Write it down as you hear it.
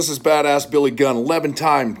This is Badass Billy Gunn,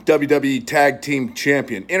 11-time WWE Tag Team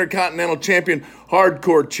Champion, Intercontinental Champion,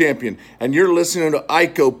 Hardcore Champion, and you're listening to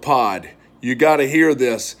IcoPod. You gotta hear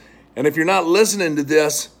this. And if you're not listening to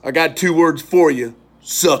this, I got 2 words for you.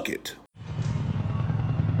 Suck it.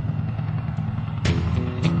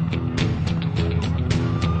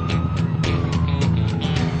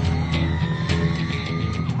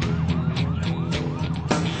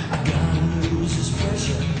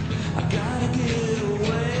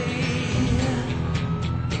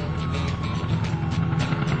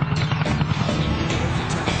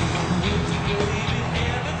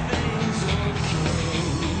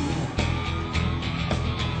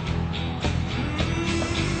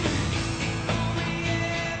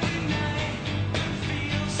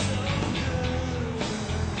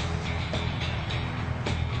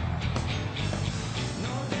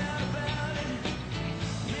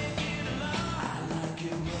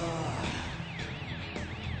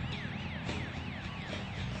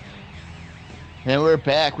 And we're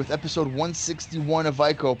back with episode 161 of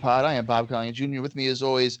IcoPod. I am Bob Collier Jr. With me, as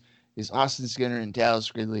always, is Austin Skinner and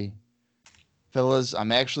Dallas Gridley. Fellas,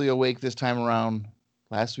 I'm actually awake this time around.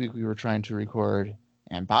 Last week we were trying to record,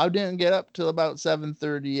 and Bob didn't get up till about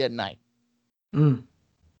 7:30 at night.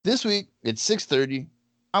 This week, it's 6:30.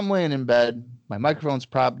 I'm laying in bed. My microphone's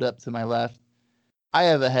propped up to my left. I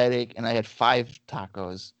have a headache, and I had 5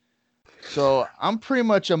 tacos. So I'm pretty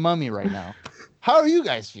much a mummy right now. How are you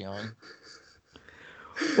guys feeling?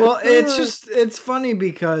 Well, it's funny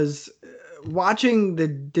because watching the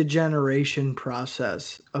degeneration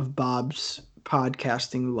process of Bob's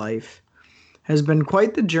podcasting life has been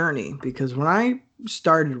quite the journey, because when I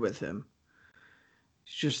started with him,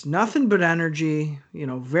 it's just nothing but energy,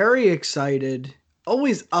 very excited,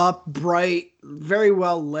 always up, bright, very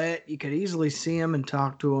well lit. You could easily see him and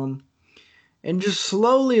talk to him. And just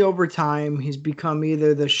slowly over time, he's become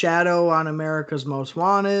either the shadow on America's Most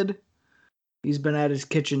Wanted. He's been at his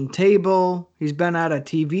kitchen table. He's been at a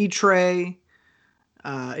TV tray.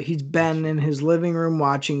 He's been in his living room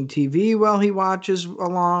watching TV while he watches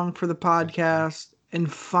along for the podcast.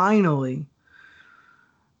 And finally,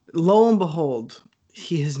 lo and behold,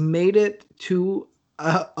 he has made it to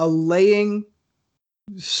a laying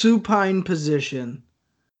supine position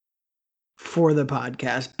for the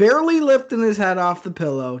podcast, barely lifting his head off the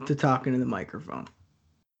pillow to talking to the microphone.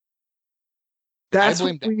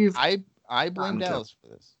 I blame Dallas for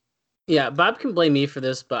this. Yeah, Bob can blame me for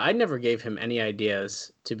this, but I never gave him any ideas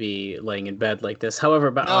to be laying in bed like this.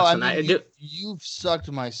 However, Austin, you've sucked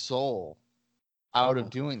my soul out of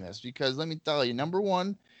doing this, because let me tell you, number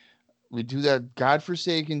one, we do that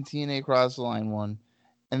godforsaken TNA Cross the Line one,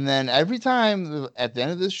 and then every time at the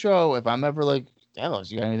end of this show, if I'm ever like, Dallas,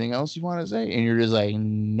 you got anything else you want to say? And you're just like,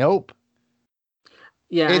 nope.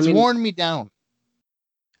 Yeah, it's worn me down.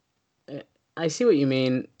 I see what you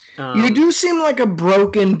mean. You do seem like a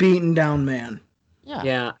broken, beaten down man.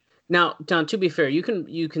 Yeah. Now, Don, to be fair, you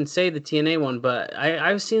can say the TNA one, but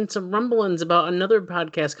I've seen some rumblings about another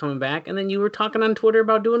podcast coming back, and then you were talking on Twitter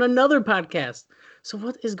about doing another podcast. So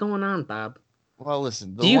what is going on, Bob? Well,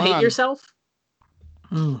 listen. Do you hate yourself?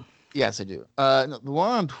 Yes, I do. No, the one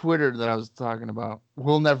on Twitter that I was talking about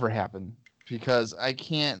will never happen, because I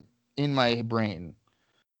can't, in my brain,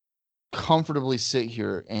 comfortably sit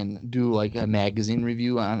here and do like a magazine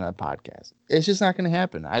review on a podcast. It's just not going to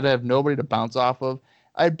happen. I'd have nobody to bounce off of.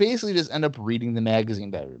 I'd basically just end up reading the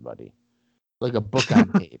magazine to everybody, like a book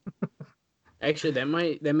on tape. Actually, that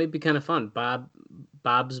might be kind of fun.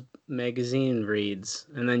 Bob's magazine reads,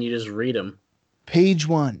 and then you just read them. Page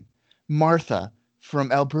 1, Martha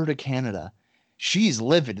from Alberta, Canada. She's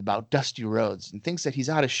livid about Dusty Rhodes and thinks that he's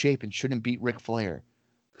out of shape and shouldn't beat Ric Flair.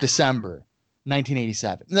 December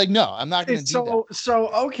 1987. Like, no, I'm not going to do that.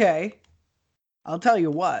 So, okay. I'll tell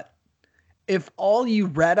you what. If all you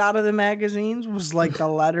read out of the magazines was like the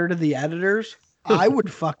letter to the editors, I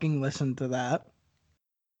would fucking listen to that.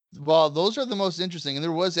 Well, those are the most interesting. And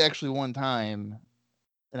there was actually one time,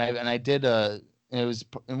 and I did, and it was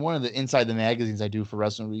in one of the Inside the Magazines I do for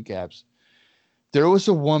wrestling recaps. There was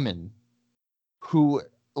a woman who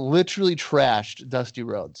literally trashed Dusty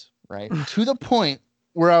Rhodes, right? To the point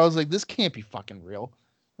where I was like, this can't be fucking real,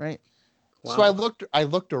 right? Wow. So I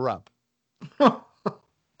looked her up.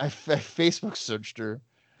 I Facebook searched her,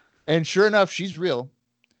 and sure enough, she's real.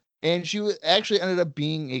 And she actually ended up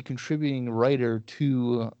being a contributing writer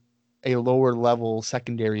to a lower level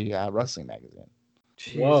secondary wrestling magazine.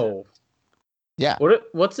 Whoa. Yeah.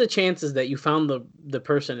 What's the chances that you found the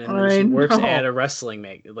person and she works at a wrestling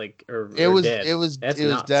mag, like, or it was did? it was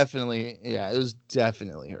definitely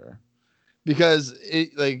her. because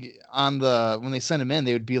it like on the when they sent him in,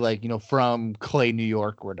 they would be like, from Clay, New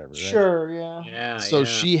York, or whatever. Right? Sure, yeah. Yeah. So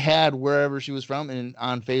she had wherever she was from, and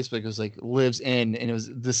on Facebook it was like lives in, and it was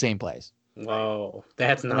the same place. Whoa,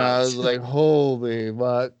 that's And I was nuts. like, holy,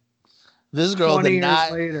 but this girl 20 did years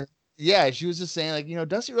not. later. Yeah, she was just saying like,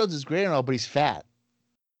 Dusty Rhodes is great and all, but he's fat.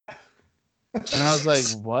 And I was like,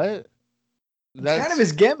 what? That's kind of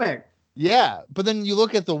his gimmick. Yeah, but then you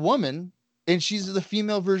look at the woman, and she's the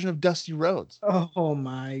female version of Dusty Rhodes. Oh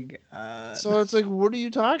my god! So it's like, what are you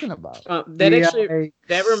talking about?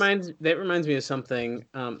 That reminds me of something.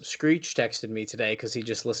 Screech texted me today because he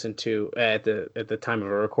just listened to at the time of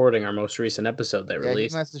a recording our most recent episode that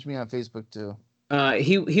released. He messaged me on Facebook too.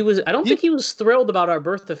 He was. I don't think he was thrilled about our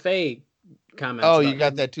Bertha Faye comments. Oh, you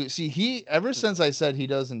got that too. See, ever since I said he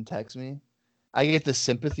doesn't text me, I get the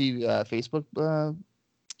sympathy Facebook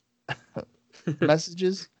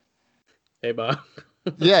messages. Hey, Bob.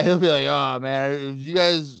 Yeah, he'll be like, "Oh man, you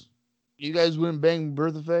guys wouldn't bang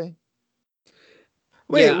Bertha Faye."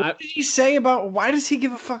 Wait, what did he say about? Why does he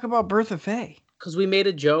give a fuck about Bertha Faye? Because we made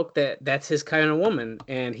a joke that's his kind of woman,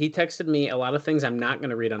 and he texted me a lot of things I'm not going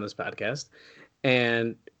to read on this podcast,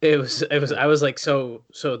 and I was like, so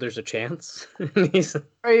there's a chance.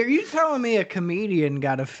 Are you telling me a comedian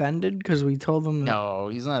got offended because we told him? No,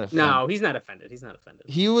 he's not offended. No, he's not offended. He's not offended.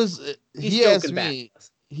 He was. He asked me.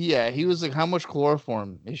 Yeah, he was like, "How much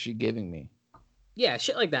chloroform is she giving me?" Yeah,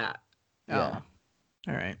 shit like that. Yeah.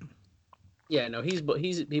 All right. Yeah, no, he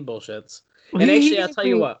bullshits. Well, and actually, I'll tell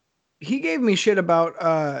you what. He gave me shit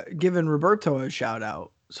about giving Roberto a shout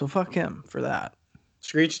out. So fuck him for that.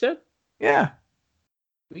 Screech did? Yeah.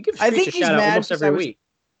 We give Screech a shout out almost every week.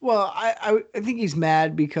 Well, I think he's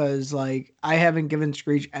mad because like I haven't given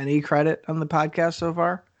Screech any credit on the podcast so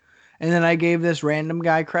far. And then I gave this random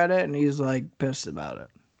guy credit and he's like pissed about it.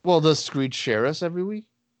 Well, does Screech share us every week?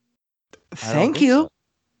 Thank you. So.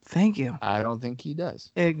 Thank you. I don't think he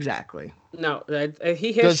does. Exactly. No,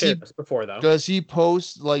 he has shared us before, though. Does he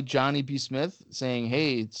post like Johnny B. Smith saying,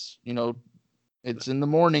 hey, it's in the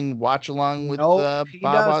morning, watch along with Bob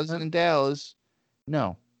Osden in Dallas?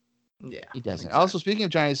 No. Yeah. He doesn't. Exactly. Also, speaking of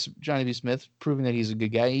Johnny B. Smith, proving that he's a good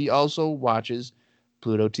guy, he also watches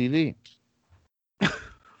Pluto TV.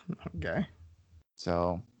 Okay.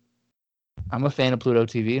 So I'm a fan of Pluto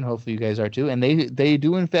TV, and hopefully you guys are too. And they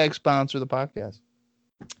do in fact sponsor the podcast.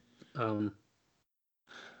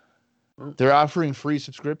 They're offering free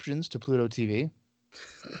subscriptions to Pluto TV.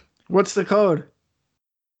 What's the code?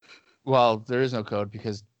 Well, there is no code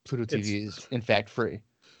because Pluto TV is in fact free.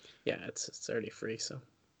 Yeah, it's already free. So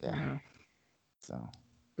yeah. So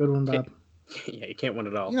good one, Bob. Yeah, you can't win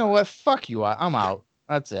it all. You know what? Fuck you. I'm out.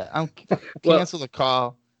 That's it. Cancel the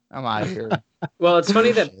call. I'm out of here. Well, it's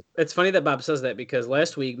funny that Bob says that because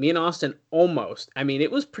last week me and Austin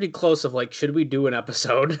it was pretty close of like, should we do an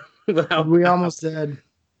episode without? We almost did.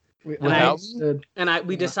 We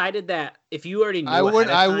decided that if you already knew,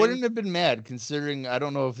 I wouldn't have been mad considering I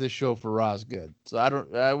don't know if this show for Raw is good, so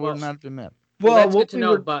I would not have been mad. Well, that's good to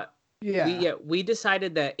know, but we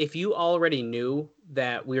decided that if you already knew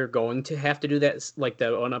that we were going to have to do that, like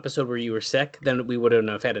the one episode where you were sick, then we wouldn't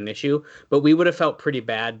have had an issue. But we would have felt pretty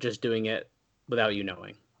bad just doing it without you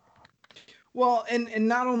knowing. Well, and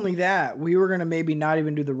not only that, we were gonna maybe not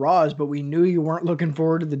even do the Raws, but we knew you weren't looking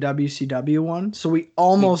forward to the WCW one, so we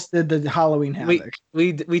almost did the Halloween Havoc.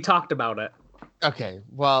 We talked about it. Okay,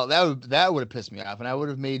 well that would have pissed me off, and I would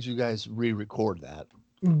have made you guys re-record that.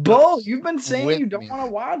 Bull, you've been saying you don't want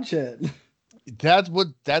to watch it. That's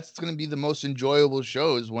going to be the most enjoyable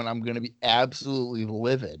shows when I'm going to be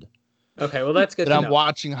livid. Okay, well that's good. That I'm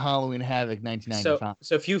watching Halloween Havoc 1995.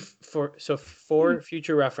 So for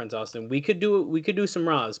future reference, Austin, we could do some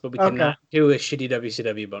Raws, but we cannot do a shitty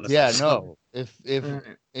WCW bonus. Yeah, no. I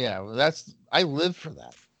live for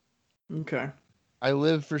that. Okay. I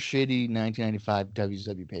live for shitty 1995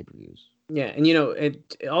 WCW pay-per-views. Yeah, and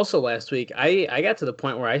it also last week I got to the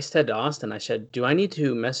point where I said to Austin, I said, do I need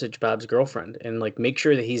to message Bob's girlfriend and like make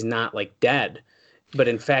sure that he's not like dead, but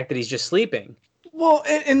in fact that he's just sleeping? Well,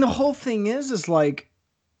 and the whole thing is like,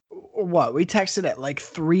 what, we texted at like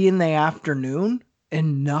 3 p.m.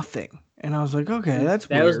 and nothing, and I was like, okay,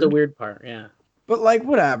 that was the weird part, yeah. But like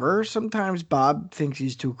whatever, sometimes Bob thinks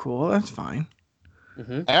he's too cool. That's fine.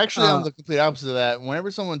 Mm-hmm. Actually, I'm the complete opposite of that.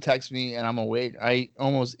 Whenever someone texts me and I'm awake, I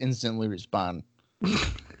almost instantly respond.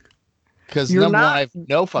 Because number one, I have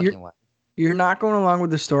no fucking life. You're not going along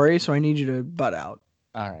with the story, so I need you to butt out.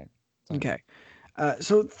 All right. Okay.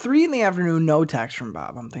 So 3 p.m, no text from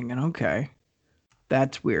Bob. I'm thinking, okay,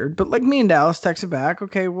 that's weird. But like me and Dallas texted back,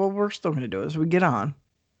 okay, well, we're still going to do it. So we get on.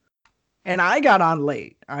 And I got on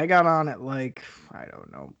late. I got on at like, I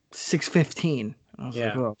don't know, 6:15. I was like,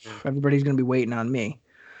 Yeah. well, everybody's gonna be waiting on me.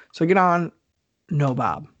 So I get on, no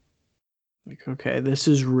Bob. Like, okay, this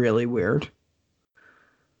is really weird.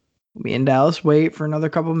 Me and Dallas wait for another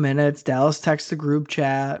couple minutes. Dallas texts the group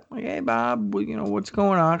chat, like, hey Bob, what's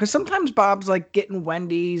going on? Because sometimes Bob's like getting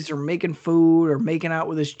Wendy's or making food or making out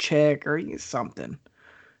with his chick or something.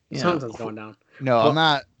 Something's going down. No,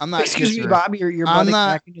 Well, I'm not Excuse kissing me, her. Bob. You're I'm butting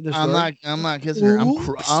not. back into the story. I'm not kissing her.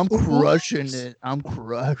 I'm crushing Oops. it. I'm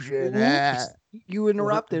crushing Oops. it. You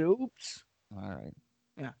interrupted. Oops. All right.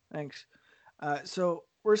 Yeah, thanks. So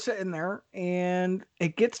we're sitting there, and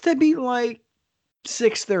it gets to be like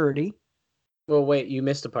 6:30. Well, wait, you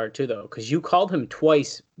missed a part too, though, because you called him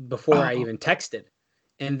twice before I even texted.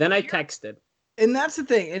 And then I texted. And that's the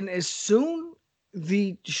thing. And as soon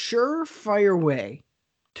the surefire way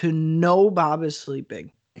to know Bob is sleeping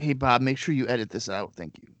Hey Bob, make sure you edit this out.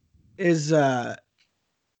 Thank you. is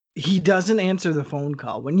he doesn't answer the phone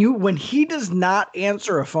call. When he does not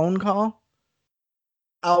answer a phone call,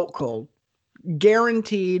 out cold.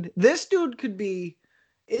 Guaranteed. This dude could be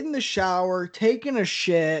in the shower, taking a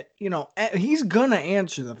shit, he's gonna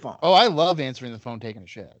answer the phone. Oh, I love answering the phone, taking a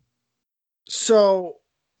shit. So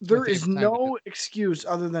there My is favorite time to no excuse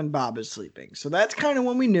other than Bob is sleeping. So that's kind of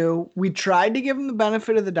when we knew. We tried to give him the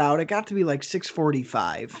benefit of the doubt. It got to be like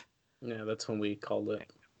 6:45. Yeah, that's when we called it.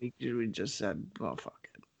 We just said, well, fuck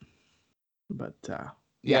it. But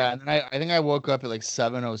Yeah, and then I think I woke up at like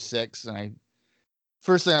 7:06, and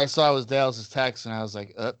first thing I saw was Dallas's text, and I was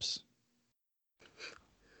like, oops.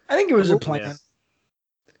 I think it was a plan. Yeah.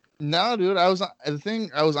 No, dude, I was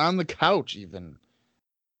on the couch even,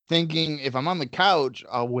 thinking if I'm on the couch,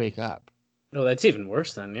 I'll wake up. No, that's even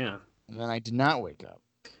worse then, yeah. And then I did not wake up.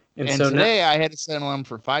 And And so today I had to set an alarm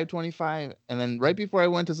for 5:25, and then right before I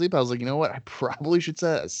went to sleep, I was like, you know what? I probably should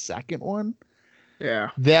set a second one. Yeah.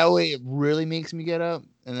 That way, it really makes me get up.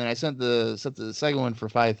 And then I set the second one for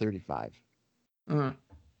 5:35,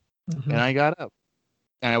 Mm-hmm. and I got up,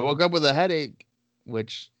 and I woke up with a headache,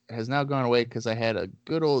 which has now gone away because I had a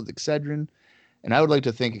good old Excedrin. And I would like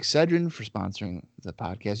to thank Excedrin for sponsoring the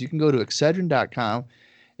podcast. You can go to Excedrin.com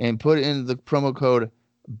and put in the promo code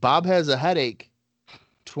Bob has a headache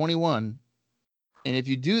 21. And if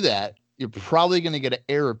you do that, you're probably going to get an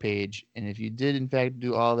error page. And if you did, in fact,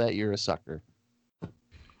 do all that, you're a sucker.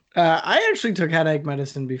 I actually took headache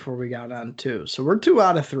medicine before we got on too. So we're 2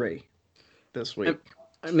 out of 3 this week.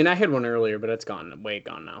 I mean, I had one earlier, but it's gone. Way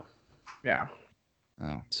gone now. Yeah.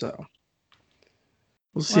 Oh. So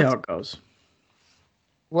we'll see how it goes.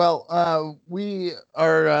 Well, we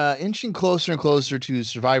are inching closer and closer to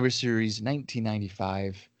Survivor Series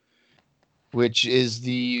 1995, which is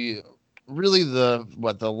the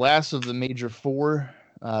last of the major 4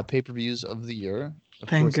 pay-per-views of the year.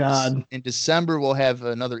 Thank God. In December, we'll have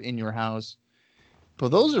another In Your House. But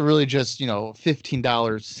those are really just,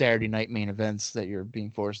 $15 Saturday night main events that you're being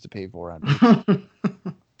forced to pay for on.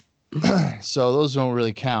 So those don't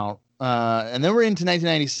really count. And then we're into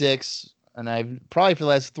 1996. And I've probably for the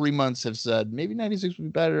last 3 months have said maybe 96 would be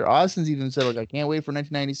better. Austin's even said, I can't wait for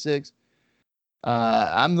 1996.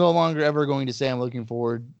 I'm no longer ever going to say I'm looking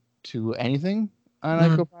forward to anything on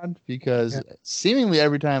IcoPod because seemingly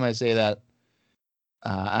every time I say that,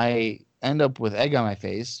 I end up with egg on my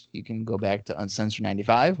face. You can go back to Uncensored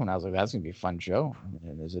 95 when I was like, that's going to be a fun show.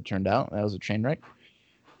 And as it turned out, that was a train wreck.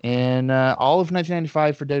 And all of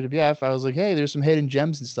 1995 for WWF, I was like, hey, there's some hidden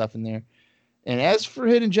gems and stuff in there. And as for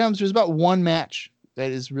hidden gems, there's about one match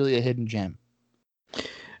that is really a hidden gem.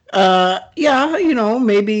 Yeah,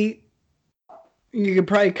 maybe you could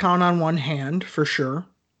probably count on one hand for sure.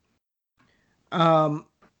 I'll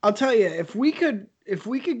tell you, if we could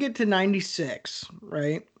get to 96,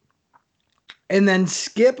 right? And then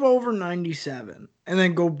skip over 97 and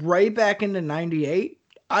then go right back into 98,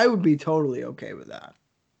 I would be totally okay with that.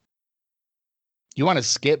 You want to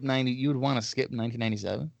skip 90? You would want to skip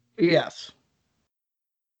 1997? Yes.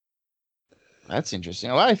 That's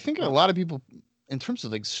interesting. Well, I think a lot of people, in terms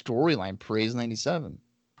of storyline, praise 97.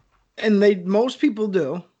 And most people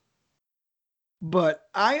do. But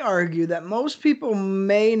I argue that most people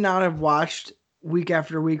may not have watched week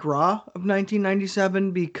after week Raw of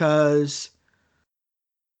 1997 because,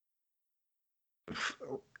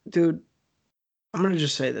 dude, I'm going to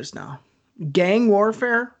just say this now. Gang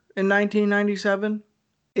warfare in 1997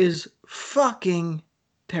 is fucking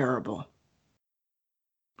terrible.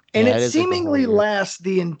 And it seemingly lasts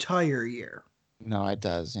the entire year. No, it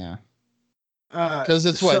does, yeah. Because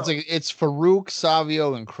it's Farouk,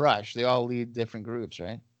 Savio, and Crush. They all lead different groups,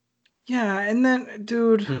 right? Yeah, and then,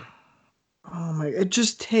 dude, oh my, it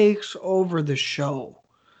just takes over the show.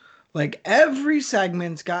 Like every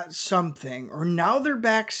segment's got something, or now they're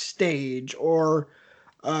backstage, or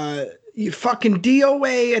you fucking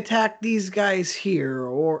DOA attack these guys here,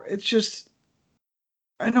 or it's just,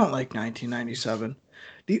 I don't like 1997.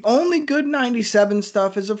 The only good 97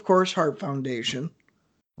 stuff is, of course, Heart Foundation.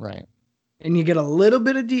 Right. And you get a little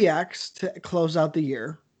bit of DX to close out the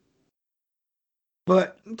year.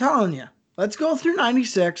 But I'm telling you, let's go through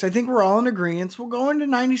 96. I think we're all in agreement. We'll go into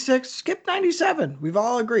 96, skip 97. We've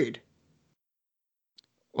all agreed.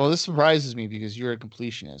 Well, this surprises me because you're a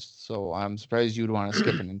completionist, so I'm surprised you'd want to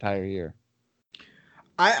skip an entire year.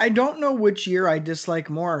 I don't know which year I dislike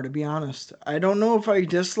more, to be honest. I don't know if I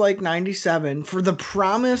dislike 97 for the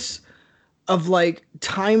promise of like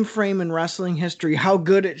time frame in wrestling history, how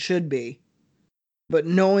good it should be, but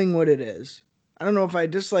knowing what it is. I don't know if I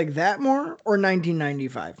dislike that more or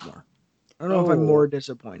 1995 more. I don't know if I'm more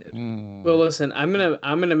disappointed. Well, listen, I'm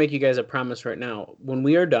gonna make you guys a promise right now. When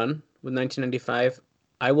we are done with 1995,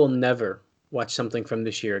 I will never watch something from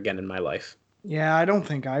this year again in my life. Yeah, I don't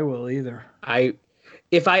think I will either. I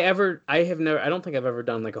don't think I've ever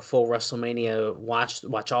done like a full WrestleMania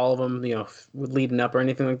watch all of them, leading up or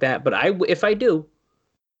anything like that. But if I do,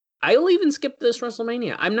 I'll even skip this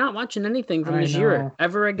WrestleMania. I'm not watching anything from this year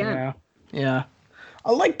ever again. Yeah.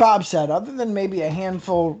 Like Bob said, other than maybe a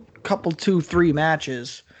handful, couple, 2, 3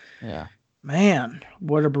 matches. Yeah. Man,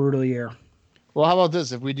 what a brutal year. Well, how about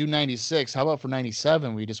this? If we do 96, how about for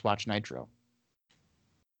 97, we just watch Nitro?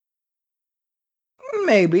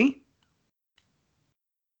 Maybe.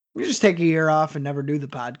 We just take a year off and never do the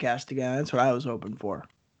podcast again. That's what I was hoping for.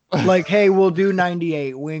 Like, hey, we'll do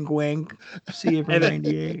 98. Wink, wink. See you for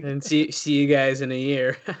 98. And see you guys in a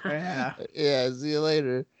year. Yeah. Yeah, see you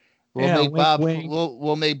later. We'll Yeah, make wink, Bob wink.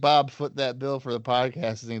 We'll make Bob foot that bill for the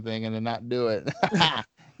podcasting thing and then not do it.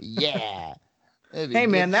 Yeah. Hey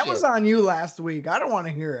man, that was on you last week. I don't want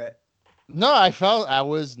to hear it. No, I felt I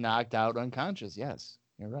was knocked out unconscious. Yes,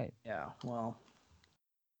 you're right. Yeah, well,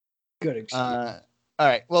 good excuse. All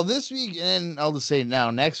right. Well, this week, and I'll just say now,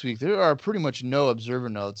 next week, there are pretty much no observer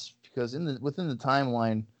notes because within the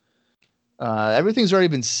timeline, everything's already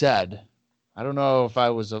been said. I don't know if I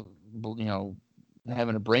was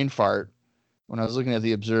having a brain fart when I was looking at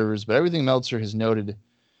the observers, but everything Meltzer has noted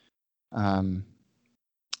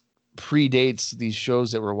predates these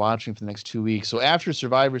shows that we're watching for the next 2 weeks. So after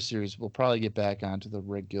Survivor Series, we'll probably get back onto the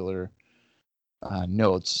regular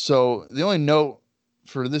notes. So the only note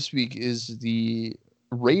for this week is the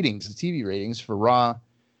ratings, the TV ratings for Raw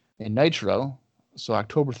and Nitro. So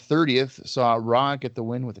October 30th saw Raw get the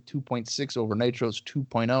win with a 2.6 over Nitro's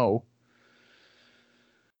 2.0,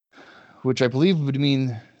 which I believe would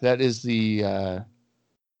mean that is the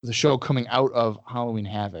show coming out of Halloween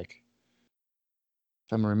Havoc,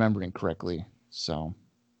 if I'm remembering correctly. So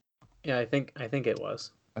yeah, I think it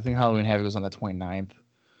was. I think Halloween Havoc was on the 29th.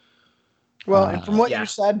 Well, and from what yeah. you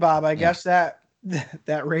said, Bob, I guess that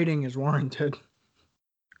rating is warranted.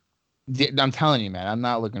 I'm telling you, man, I'm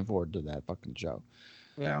not looking forward to that fucking show.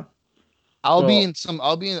 Yeah. I'll be in,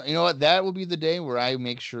 you know what? That will be the day where I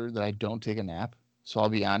make sure that I don't take a nap. So I'll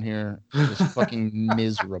be on here just fucking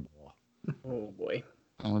miserable. Oh boy.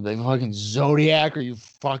 I'm gonna be like, fucking Zodiac, are you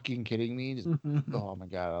fucking kidding me? Just, oh my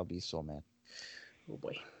God, I'll be so mad. Oh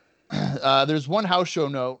boy. There's one house show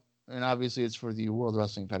note, and obviously it's for the World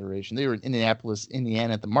Wrestling Federation. They were in Indianapolis,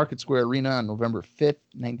 Indiana at the Market Square Arena on November 5th,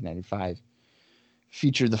 1995.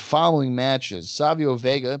 Featured the following matches: Savio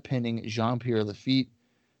Vega pinning Jean-Pierre Lafitte.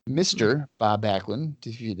 Mr. Bob Backlund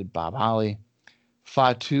defeated Bob Holly.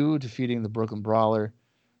 Fatu defeating the Brooklyn Brawler.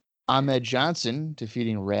 Ahmed Johnson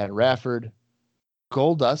defeating Rad Rafford.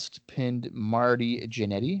 Goldust pinned Marty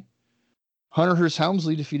Jannetty. Hunter Hearst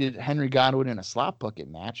Helmsley defeated Henry Godwin in a slop bucket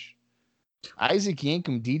match. Isaac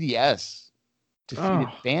Yankem DDS defeated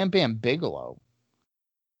Bam Bam Bigelow,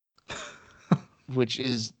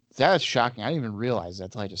 that's shocking. I didn't even realize that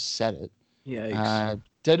until I just said it. Yeah.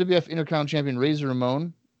 WWF Intercontinental Champion Razor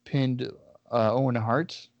Ramon pinned Owen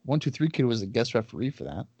Hart. 1-2-3 Kid was the guest referee for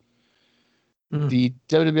that. The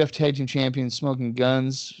WWF Tag Team Champion Smoking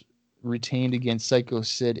Guns retained against Psycho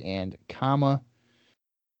Sid and Kama.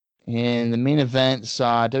 And the main event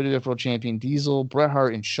saw WWF World Champion Diesel, Bret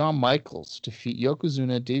Hart, and Shawn Michaels defeat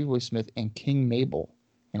Yokozuna, Davey Boy Smith, and King Mabel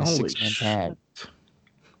in a 6-man tag.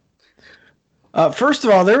 First of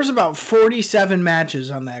all, there was about 47 matches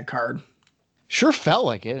on that card. Sure felt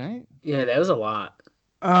like it, right? Yeah, that was a lot.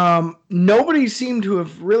 Nobody seemed to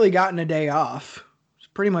have really gotten a day off. It's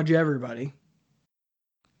pretty much everybody.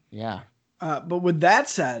 Yeah. But with that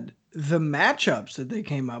said, the matchups that they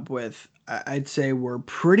came up with, I'd say were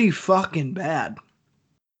pretty fucking bad.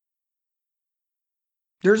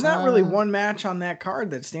 There's not really one match on that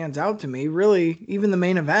card that stands out to me. Really, even the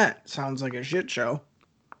main event sounds like a shit show.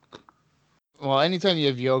 Well, anytime you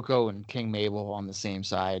have Yoko and King Mabel on the same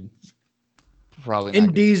side, probably And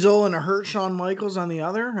not. Diesel and a hurt Shawn Michaels on the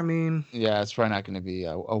other. I mean, Yeah, it's probably not going to be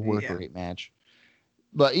a work rate match.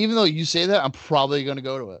 But even though you say that, I'm probably going to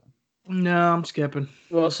go to it. No, I'm skipping.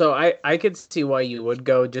 Well, so I could see why you would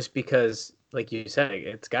go, just because, like you said,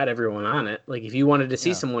 it's got everyone on it. Like, if you wanted to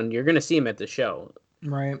see someone, you're going to see him at the show.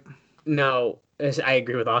 Right. No, I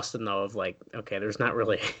agree with Austin, though, of like, okay, there's not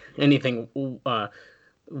really anything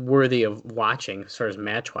worthy of watching as far as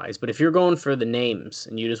match-wise. But if you're going for the names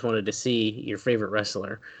and you just wanted to see your favorite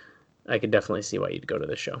wrestler, I could definitely see why you'd go to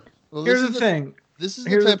this show. Well, Here's the thing. This is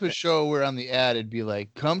the type of show where on the ad it'd be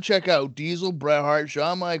like, come check out Diesel, Bret Hart,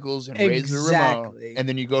 Shawn Michaels, and Razor Ramon. And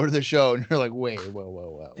then you go to the show and you're like, wait,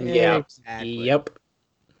 whoa. Yeah. Exactly. Yep.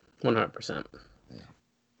 100%.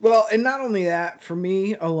 Well, and not only that, for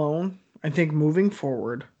me alone, I think moving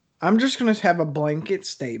forward, I'm just going to have a blanket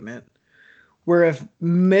statement where if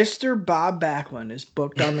Mr. Bob Backlund is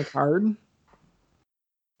booked on the card,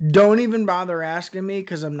 don't even bother asking me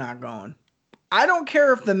because I'm not going. I don't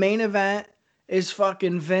care if the main event is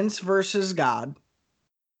fucking Vince versus God.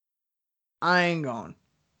 I ain't going.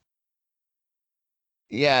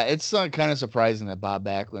 Yeah, it's kind of surprising that Bob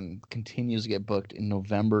Backlund continues to get booked in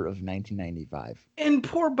November of 1995. And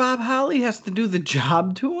poor Bob Holly has to do the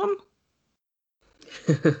job to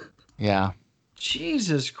him? Yeah.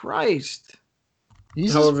 Jesus Christ.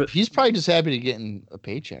 He's probably just happy to get a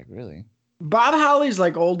paycheck, really. Bob Holly's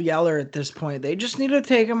like Old Yeller at this point. They just need to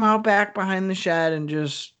take him out back behind the shed and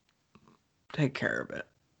just take care of it.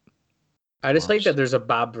 I just like that there's a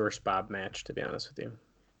Bob versus Bob match, to be honest with you.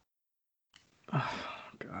 Oh,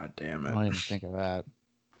 God damn it. I don't even think of that.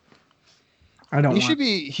 I don't He should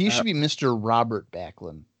be Mr. Robert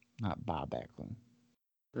Backlund, not Bob Backlund.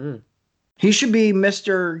 Mm. He should be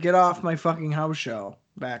Mr. Get Off My Fucking House Show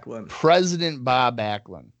Backlund. President Bob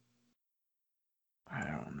Backlund. I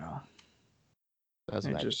don't know.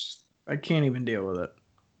 That's I can't even deal with it.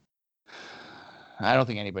 I don't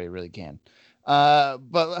think anybody really can.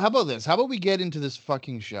 But how about this? How about we get into this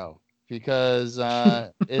fucking show? Because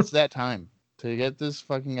it's that time to get this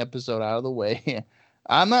fucking episode out of the way.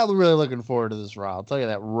 I'm not really looking forward to this Raw. I'll tell you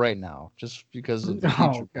that right now. Just because of the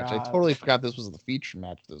feature match. I totally forgot this was the feature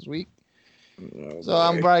match this week. So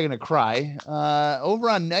I'm probably going to cry. Over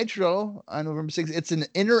on Nitro on November 6th, it's an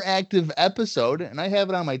interactive episode, and I have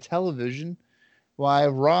it on my television while I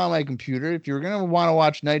have Raw on my computer. If you're going to want to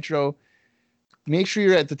watch Nitro, make sure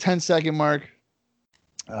you're at the 10-second mark,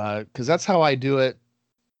 because that's how I do it.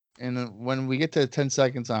 And when we get to 10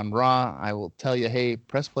 seconds on Raw, I will tell you, hey,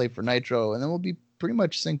 press play for Nitro, and then we'll be pretty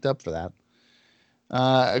much synced up for that.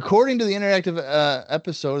 According to the interactive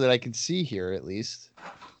episode that I can see here, at least.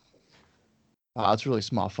 Oh, it's really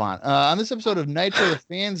small font. On this episode of Nitro, the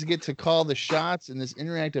fans get to call the shots in this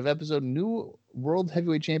interactive episode. New World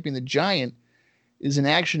Heavyweight Champion, The Giant, is in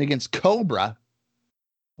action against Cobra.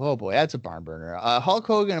 Oh, boy, that's a barn burner. Hulk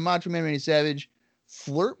Hogan and Macho Man Randy Savage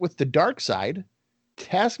flirt with the dark side.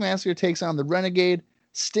 Taskmaster takes on the Renegade.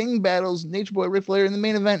 Sting battles Nature Boy Ric Flair in the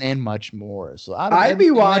main event, and much more. So I'd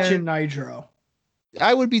be watching Nitro.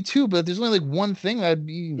 I would be too, but there's only like one thing I'd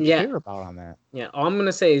be care about on that. Yeah, all I'm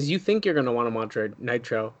gonna say is you think you're gonna want to watch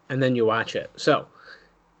Nitro, and then you watch it. So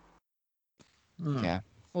yeah,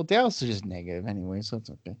 well, Dallas is just negative anyway, so it's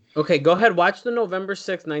okay. Okay, go ahead, watch the November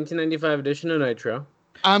 6th, 1995 edition of Nitro.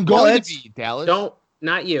 I'm going to be Dallas.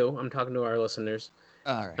 Not you. I'm talking to our listeners.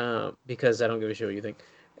 All right. Because I don't give a shit what you think,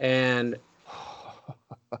 and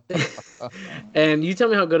and you tell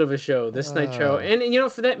me how good of a show this Nitro,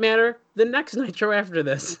 and for that matter, the next Nitro after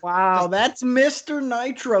this. Wow, that's Mr.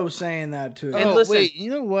 Nitro saying that too. And listen, wait, you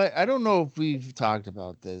know what? I don't know if we've talked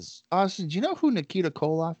about this. Austin, do you know who Nikita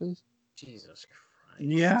Koloff is? Jesus Christ.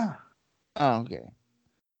 Yeah. Oh, okay.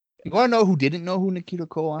 You want to know who didn't know who Nikita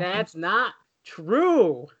Koloff is? That's not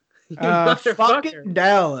true. Fucking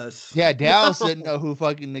Dallas. Yeah, Dallas didn't know who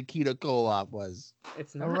fucking Nikita Koloff was.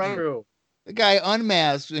 It's not true. The guy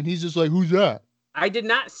unmasked, and he's just like, who's that? I did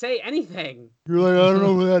not say anything. You're like, I don't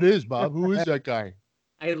know who that is, Bob. Who is that guy?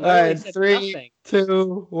 I literally said 3, nothing.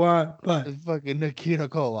 2, 1, but it's fucking Nikita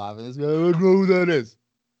Koloff. And this guy, I don't know who that is. Is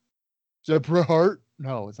that Bret Hart?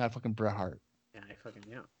 No, it's not fucking Bret Hart.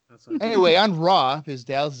 Yeah. Anyway, on Raw, because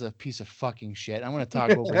Dallas is a piece of fucking shit, I'm going to talk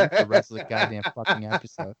over the rest of the goddamn fucking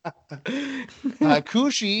episode.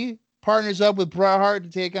 Kushi partners up with Bret Hart to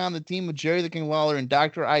take on the team of Jerry the King Lawler and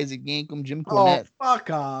Dr. Isaac Yankum, Jim Cornette. Oh, fuck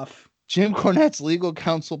off. Jim Cornette's legal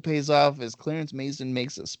counsel pays off as Clarence Mason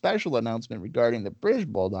makes a special announcement regarding the British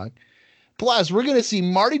Bulldog. Plus, we're going to see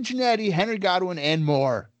Marty Jannetty, Henry Godwin, and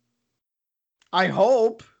more. I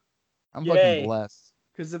hope. I'm Yay. fucking blessed.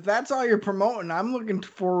 Because if that's all you're promoting, I'm looking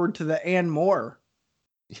forward to the and more.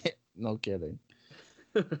 Yeah, no kidding.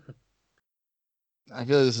 I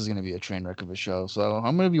feel like this is going to be a train wreck of a show. So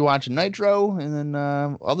I'm going to be watching Nitro, and then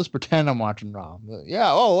I'll just pretend I'm watching Raw. But yeah,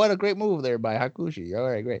 oh, what a great move there by Hakushi. All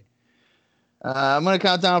right, great. I'm going to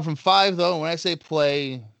count down from 5, though. When I say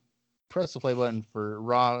play, press the play button for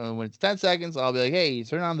Raw. And when it's 10 seconds, I'll be like, hey,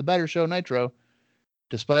 turn on the better show, Nitro.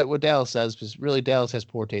 Despite what Dallas says, because really Dallas has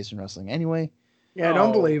poor taste in wrestling anyway. Yeah, I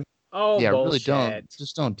don't believe. Oh, Yeah, bullshit. really don't.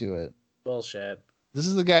 Just don't do it. Bullshit. This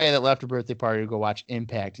is the guy that left a birthday party to go watch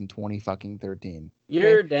Impact in 2013.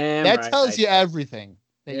 You're damn That right. tells you I did. everything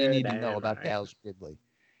that you You're need to know damn about right. Dallas Ridley.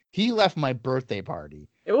 He left my birthday party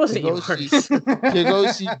It wasn't to go yours. to go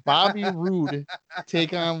see Bobby Roode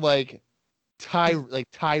take on like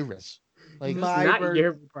Tyrus. Like My not birthday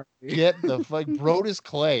your- party. get the fuck Brodus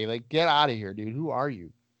Clay. Like get out of here, dude. Who are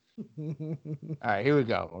you? All right, here we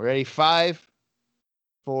go. Ready? 5,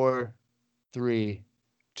 4, 3,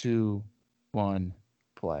 2, 1,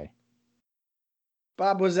 play.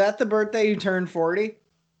 Bob, was that the birthday you turned 40?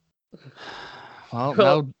 Well,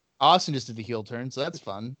 Well- now Austin just did the heel turn, so that's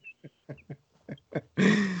fun.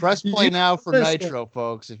 Press play now for Listen. Nitro,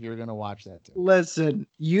 folks, if you're gonna watch that too. Listen,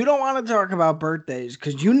 you don't want to talk about birthdays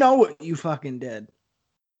because you know what you fucking did.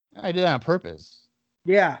 I did it on purpose.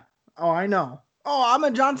 Yeah. Oh, I know. Oh,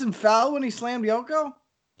 Ahmed Johnson fell when he slammed Yoko? Come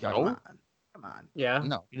Yo, on. Come on. Yeah.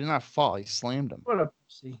 no, he did not fall. He slammed him. What a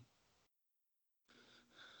pussy.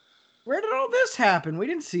 Where did all this happen? We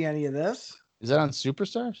didn't see any of this. Is that on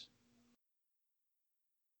Superstars?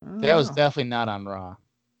 I don't That was know. definitely not on Raw.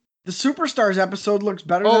 The Superstars episode looks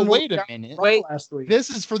better Oh, than what wait we a got minute. on Wait. last week. This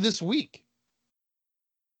is for this week.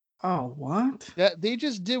 Oh, what? That they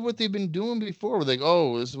just did what they've been doing before. We're like,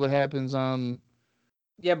 oh, this is what happens on.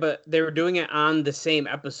 Yeah, but they were doing it on the same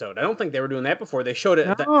episode. I don't think they were doing that before. They showed it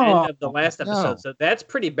at the No. end of the last episode. No. So that's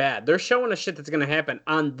pretty bad. They're showing us shit that's going to happen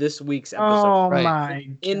on this week's episode. Oh, Right. my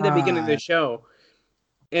In the beginning of the God. show.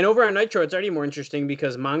 And over on Nitro, it's already more interesting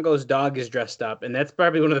because Mongo's dog is dressed up, and that's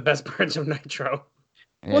probably one of the best parts of Nitro.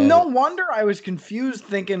 Well, Yeah, no wonder I was confused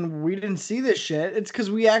thinking we didn't see this shit. It's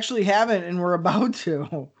because we actually haven't and we're about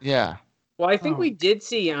to. Yeah, Well, I think Oh. we did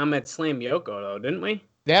see Ahmed slam Yoko, though, didn't we?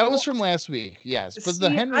 that was from last week. Yes, but the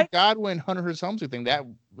See, Henry Godwin Hunter Hearst Helmsley thing that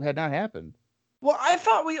had not happened. Well, I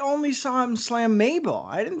thought we only saw him slam Mabel.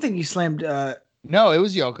 I didn't think he slammed. No, it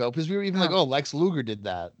was Yoko because we were even like, Oh. oh, Lex Luger did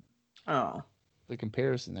that. Oh, The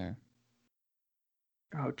comparison there.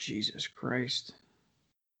 oh, Jesus Christ!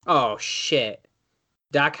 Oh, shit.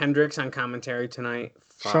 Doc Hendricks on commentary tonight.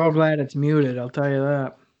 Fuck. So glad it's muted. I'll tell you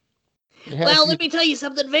that. It has Well, to let be- me tell you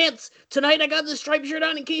something, Vince. Tonight I got this striped shirt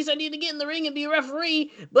on in case I need to get in the ring and be a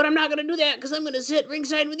referee, but I'm not going to do that because I'm going to sit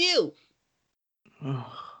ringside with you.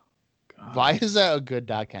 Oh, God. Why is that a good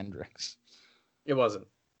Doc Hendricks? It wasn't.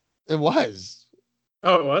 It was.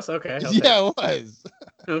 Oh, it was? Okay. Yeah, it was.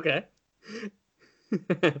 Okay.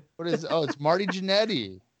 What is? Oh, it's Marty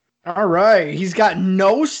Jannetty. All right, he's got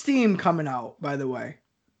no steam coming out. By the way,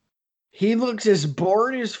 he looks as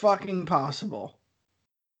bored as fucking possible.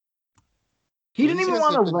 He Well, didn't these even guys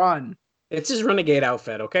want have to been- run. It's his renegade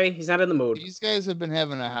outfit, okay? He's not in the mood. These guys have been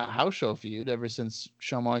having a house show feud ever since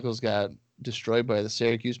Shawn Michaels got destroyed by the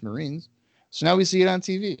Syracuse Marines. So now we see it on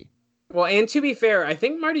TV. Well, and to be fair, I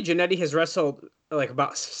think Marty Jannetty has wrestled like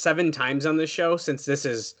about 7 times on this show since this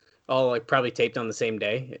is all like probably taped on the same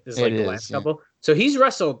day. It's like It the is, last yeah. couple. So he's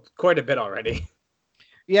wrestled quite a bit already.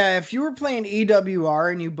 Yeah, if you were playing EWR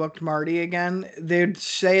and you booked Marty again, they'd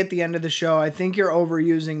say at the end of the show, "I think you're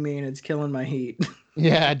overusing me and it's killing my heat."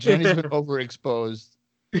 Yeah, Jenny's been overexposed.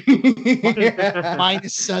 Yeah.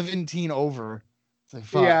 Minus 17 over. It's like,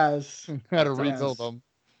 fuck. Yes. Gotta Yes. rebuild them.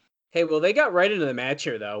 Hey, well, they got right into the match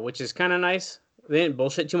here though, which is kind of nice. They didn't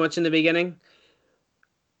bullshit too much in the beginning.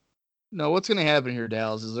 No, what's going to happen here,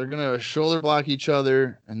 Dallas, is they're going to shoulder block each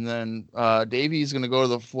other, and then Davey's going to go to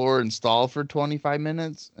the floor and stall for 25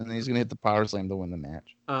 minutes, and then he's going to hit the power slam to win the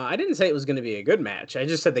match. I didn't say it was going to be a good match. I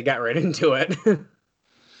just said they got right into it.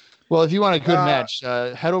 Well, if you want a good Uh, match,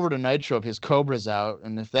 head over to Nitro if his Cobra's out,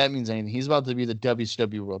 and if that means anything, he's about to be the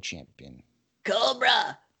WCW World Champion.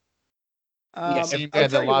 Cobra. Yeah, same I'll guy tell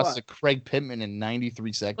that you lost what. to Craig Pittman in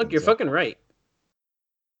 93 seconds. Look, you're So, fucking right.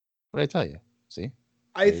 what did I tell you? See?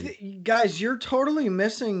 Guys, you're totally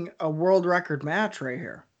missing a world record match right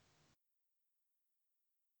here.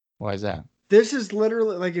 Why is that? This is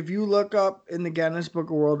literally like if you look up in the Guinness Book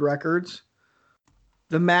of World Records,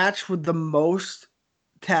 the match with the most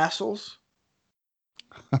tassels.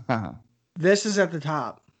 This is at the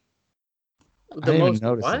top. I The didn't even most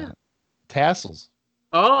notice what? that. tassels.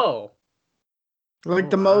 Oh, Like Oh,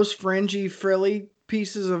 the wow. most fringy, frilly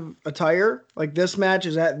pieces of attire. Like this match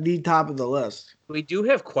is at the top of the list. we do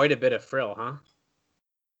have quite a bit of frill, huh?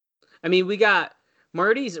 I mean, we got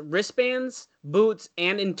Marty's wristbands, boots,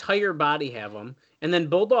 and entire body have them, and then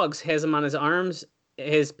Bulldogs has them on his arms,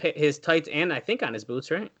 his tights, and I think on his boots,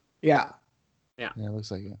 right? Yeah. Yeah, it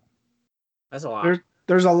looks like it. That's a lot.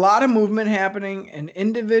 There's a lot of movement happening and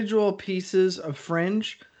individual pieces of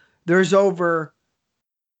fringe. There's over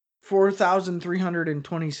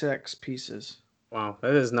 4,326 pieces. Wow,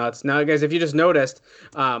 that is nuts. Now, guys, if you just noticed,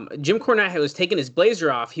 Jim Cornette was taking his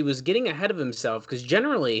blazer off. He was getting ahead of himself because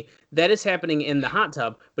generally that is happening in the hot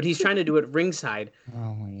tub, but he's trying to do it ringside.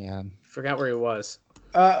 Oh my god. Forgot where he was.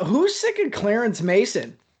 Who's sick of Clarence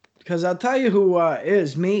Mason? Because I'll tell you who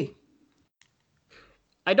is me.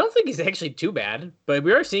 I don't think he's actually too bad, but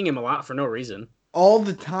we are seeing him a lot for no reason. All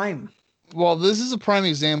the time. Well, this is a prime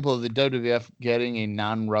example of the WWF getting a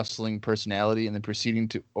non-wrestling personality and then proceeding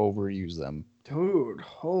to overuse them. Dude,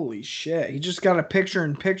 holy shit. He just got a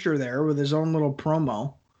picture-in-picture there with his own little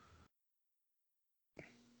promo.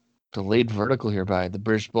 Delayed vertical here by the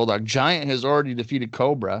British Bulldog. Giant has already defeated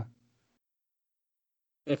Cobra.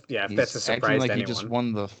 If He's that's a acting surprise like to he anyone. just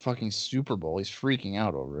won the fucking Super Bowl. He's freaking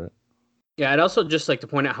out over it. Yeah, I'd also just like to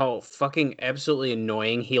point out how fucking absolutely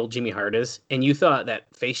annoying heel Jimmy Hart is. And you thought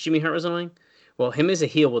that face Jimmy Hart was annoying? Well, him as a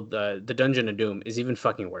heel with the Dungeon of Doom is even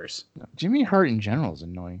fucking worse. Jimmy Hart in general is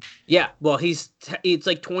annoying. Yeah, well, it's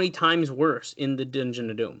like 20 times worse in the Dungeon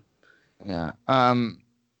of Doom. Yeah.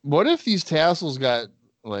 What if these tassels got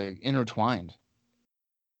like intertwined?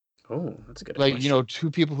 Oh, that's a good Like, question. you know, two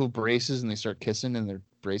people who have braces and they start kissing and their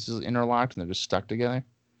braces interlocked and they're just stuck together.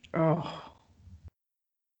 Oh.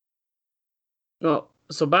 Well,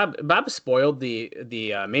 so Bob spoiled the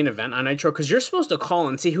main event on Nitro because you're supposed to call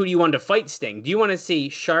and see who you want to fight Sting. Do you want to see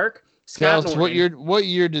Shark, Scott Dallas, Norton, what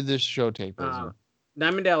year did this show take place in?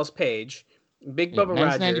 Diamond Dallas Page, Big Yeah, Bubba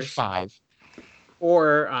Rogers, 1995.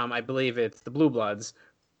 or I believe it's the Blue Bloods,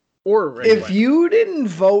 or Ray If West. you didn't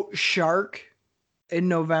vote Shark in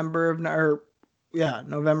November of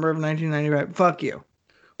 1995, fuck you.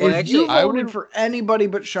 Well, if actually, you I voted would- for anybody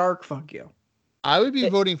but Shark, fuck you. I would be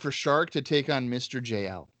voting for Shark to take on Mr.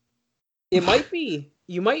 JL. It might be.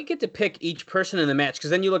 You might get to pick each person in the match because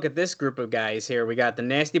then you look at this group of guys here. We got the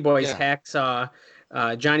Nasty Boys, Yeah. Hacksaw,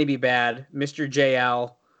 Johnny B. Bad, Mr.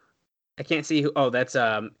 JL. I can't see who. Oh, that's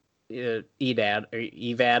Edad or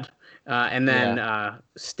Evad, and then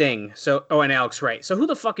Sting. So and Alex Wright. So who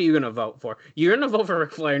the fuck are you gonna vote for? You're gonna vote for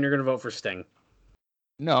Ric Flair and you're gonna vote for Sting.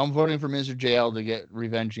 No, I'm voting for Mr. JL to get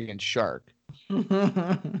revenge against Shark.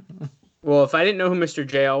 Well, if I didn't know who Mr.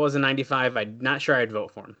 JL was in '95, I'm not sure I'd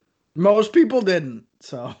vote for him. Most people didn't,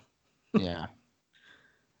 so. Yeah.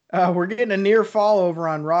 We're getting a near fall over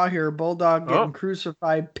on Raw here. Bulldog getting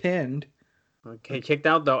crucified, pinned. Okay, kicked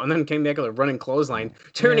out though, and then came back with a running clothesline,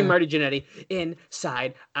 turning Yeah. Marty Jannetty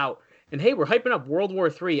inside out. And hey, we're hyping up World War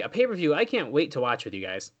III, a pay-per-view I can't wait to watch with you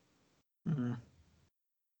guys. Mhm.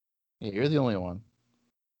 Yeah, you're the only one.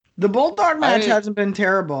 The Bulldog match I- hasn't been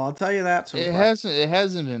terrible. I'll tell you that. So It far.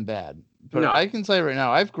 hasn't been bad. But No. I can say right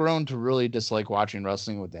now, I've grown to really dislike watching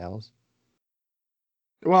wrestling with Dallas.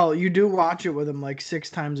 Well, you do watch it with him like 6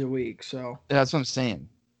 times a week, so. That's what I'm saying.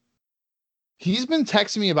 He's been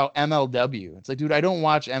texting me about MLW. It's like, dude, I don't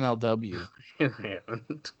watch MLW. Okay.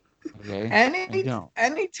 I don't.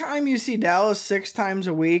 Anytime you see Dallas 6 times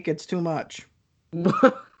a week, it's too much.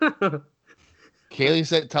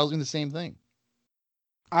 Kaylee tells me the same thing.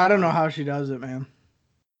 I don't know how she does it, man.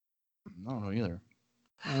 I don't know either.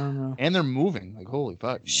 I don't know. And they're moving. Like, holy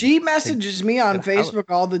fuck. man. She messages me on get out.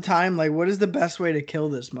 Facebook all the time, like, what is the best way to kill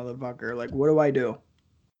this motherfucker? Like, what do I do?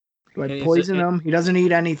 Do I And is poison it- him? He doesn't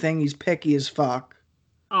eat anything. He's picky as fuck.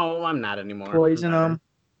 Oh, I'm not anymore. Poison I'm him.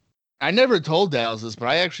 I never told Dallas this, but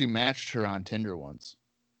I actually matched her on Tinder once.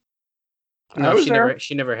 I No, was she there.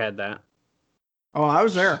 never had that. Oh, I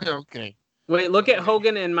was there. Okay. Wait, look at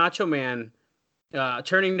Hogan and Macho Man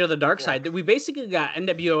turning to the dark side. We basically got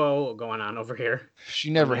NWO going on over here. She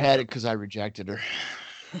never had it because I rejected her.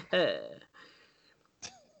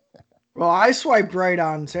 Well, I swiped right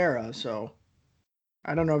on Sarah, so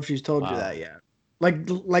I don't know if she's told you Wow. that yet.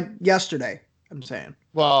 Like yesterday, I'm saying.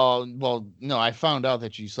 Well, no, I found out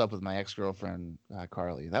that you slept with my ex-girlfriend,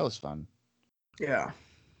 Carly. That was fun. Yeah.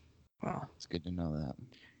 Well, It's good to know that.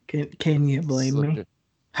 can you blame Slipped me? her-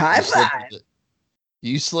 High you slipped five. her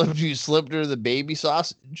you slipped her the baby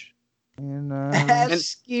sausage. And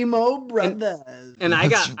Eskimo brothers. And I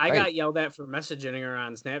That's got right. yelled at for messaging her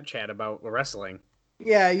on Snapchat about wrestling.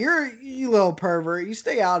 Yeah, you little pervert. You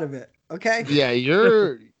stay out of it, okay? yeah,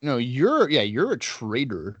 you're a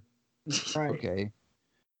traitor. Right. Okay.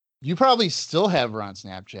 You probably still have her on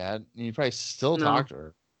Snapchat, and you probably still No. talk to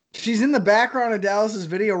her. She's in the background of Dallas's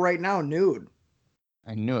video right now, nude.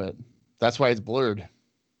 I knew it. That's why it's blurred.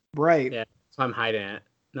 Right. Yeah, so I'm hiding it.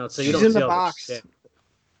 No, so you She's don't in see the all box. this shit.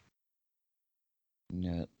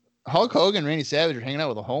 Yeah. Hulk Hogan and Randy Savage are hanging out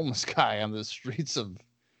with a homeless guy on the streets of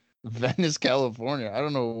Venice, California. I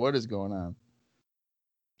don't know what is going on.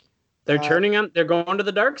 They're Uh, turning on. They're going to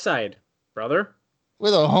the dark side, brother.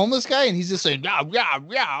 With a homeless guy, and he's just saying, yeah,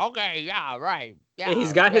 okay, yeah, right. Yeah,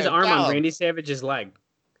 he's got his yeah, arm on yeah." Randy Savage's leg.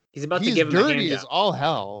 He's about to He's give him a hand dirty as job. all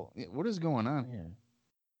hell. What is going on here?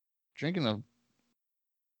 Drinking a. Oh,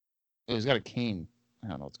 he's got a cane. I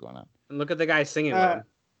don't know what's going on. And look at the guy singing with him.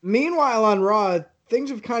 Meanwhile, on Raw, things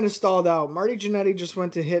have kind of stalled out. Marty Jannetty just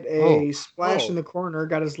went to hit a splash in the corner,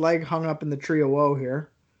 got his leg hung up in the Tree of Woe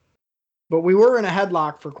here. But we were in a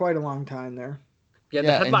headlock for quite a long time there. Yeah,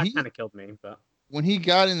 Yeah, the and headlock kind of killed me, but When he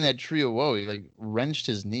got in that Tree of Woe, he like wrenched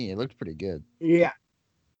his knee. It looked pretty good. Yeah,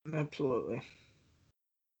 absolutely.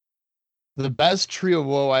 The best Tree of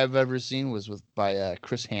Woe I've ever seen was by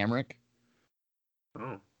Chris Hamrick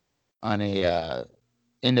oh, on a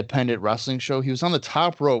independent wrestling show. He was on the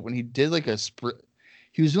top rope when he did like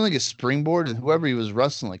he was doing like a springboard, and whoever he was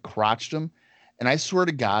wrestling like crotched him. And I swear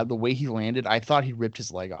to God, the way he landed, I thought he ripped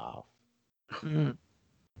his leg off. Mm.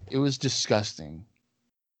 It was disgusting.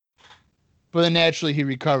 But then naturally he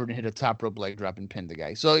recovered and hit a top rope leg drop and pinned the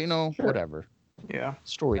guy. So, Sure. whatever. Yeah.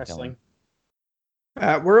 Storytelling.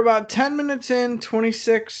 wrestling. We're about 10 minutes in,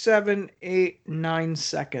 26, 7, 8, 9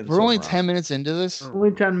 seconds. We're only overall. 10 minutes into this. Oh.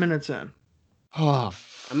 Only 10 minutes in. Oh,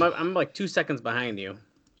 I'm like 2 seconds behind you.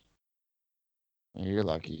 you're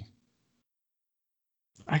lucky.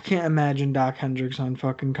 I can't imagine Doc Hendricks on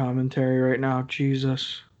fucking commentary right now.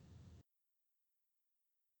 Jesus.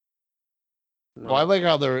 Well, I like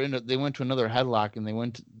how they went to another headlock and they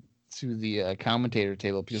went to the commentator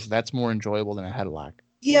table because that's more enjoyable than a headlock.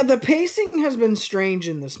 Yeah, the pacing has been strange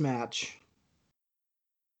in this match.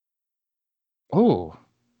 Oh,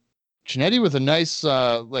 Jannetty with a nice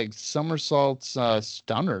like somersault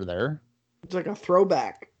stunner there, It's like a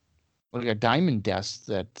throwback. like a diamond desk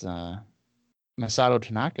that Masato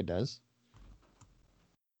Tanaka does.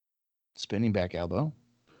 Spinning back elbow.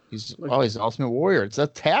 He's the Ultimate Warrior. It's the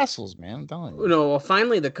tassels, man. I'm telling you. No, well,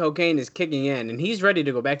 finally the cocaine is kicking in, and he's ready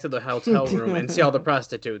to go back to the hotel room and see all the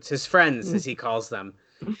prostitutes, his friends, as he calls them.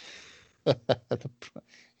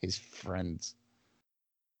 His friends.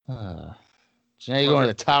 Jannetty going to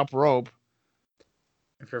the top rope.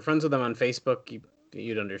 If you're friends with them on Facebook,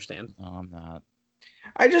 you'd understand. No, I'm not.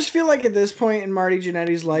 I just feel like at this point in Marty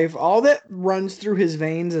Jannetty's life, all that runs through his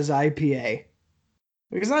veins is IPA.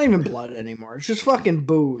 Like, it's not even blood anymore. It's just fucking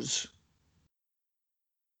booze.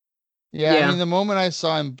 Yeah, Yeah. I mean, the moment I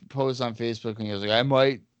saw him post on Facebook and he was like, I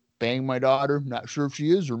might bang my daughter. Not sure if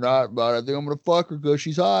she is or not, but I think I'm going to fuck her because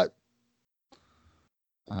she's hot.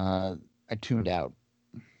 I tuned out.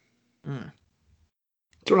 That's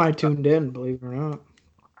when I tuned in, believe it or not.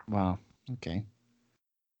 Wow. Okay.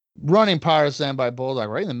 Running power slam by Bulldog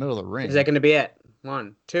right in the middle of the ring. Is that going to be it?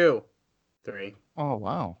 1, 2, 3. Oh,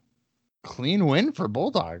 wow. Clean win for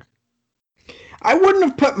Bulldog. I wouldn't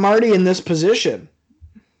have put Marty in this position.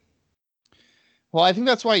 Well, I think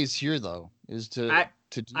that's why he's here, though, is to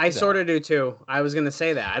do I that. sort of do too. I was going to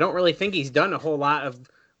say that. I don't really think he's done a whole lot of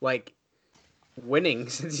like winning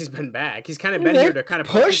since he's been back. He's kind of been They here to kind of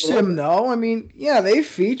put pushed people him, over. though. I mean, yeah, they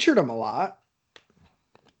featured him a lot.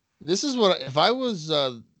 This is what if I was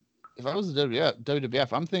the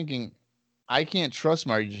WWF, I'm thinking I can't trust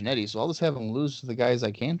Marty Jannetty, so I'll just have him lose to the guys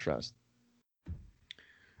I can trust.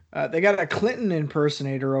 They got a Clinton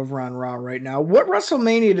impersonator over on Raw right now. What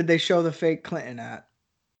WrestleMania did they show the fake Clinton at?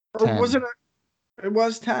 Or 10. was it? It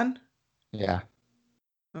was 10. Yeah,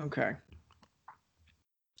 Okay.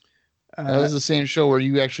 that was the same show where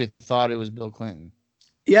you actually thought it was Bill Clinton.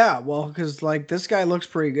 Yeah, well, because like this guy looks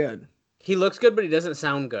pretty good. He looks good, but he doesn't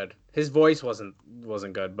sound good. His voice wasn't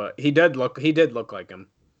good, but he did look like him.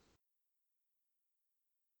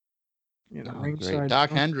 You know, Oh, ringside. great. Doc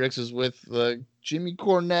Hendricks is with Jimmy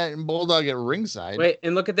Cornette and Bulldog at ringside. Wait,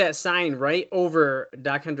 and look at that sign right over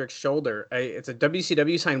Doc Hendricks' shoulder. It's a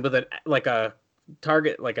WCW sign with a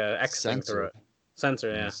target, like a X thing through it.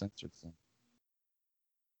 Sensor, yeah. Censored thing.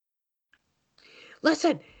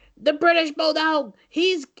 Listen, the British Bulldog,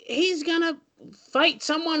 he's gonna fight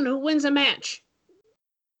someone who wins a match.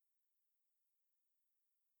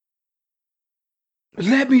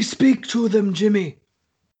 Let me speak to them, Jimmy.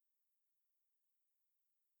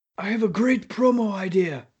 I have a great promo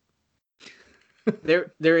idea.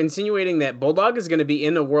 They're insinuating that Bulldog is going to be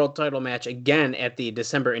in a world title match again at the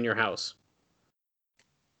December In Your House.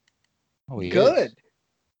 Oh, he Good. is.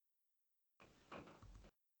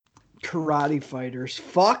 Karate Fighters.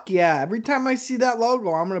 Fuck yeah. Every time I see that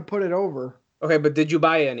logo, I'm going to put it over. Okay, but did you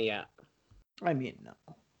buy any yet? I mean, no.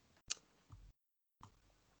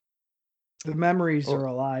 The memories are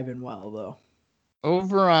alive and well, though.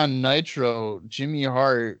 Over on Nitro, Jimmy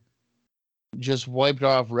Hart just wiped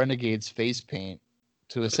off Renegade's face paint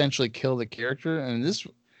to essentially kill the character. And this,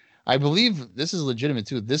 I believe this is legitimate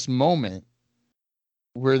too. This moment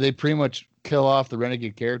where they pretty much kill off the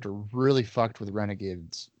Renegade character really fucked with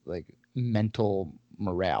Renegade's like mental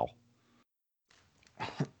morale.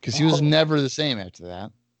 Because he was never the same after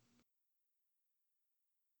that.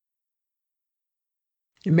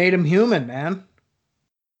 You made him human, man.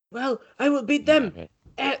 Well, I will beat them,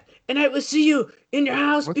 and I will see you in your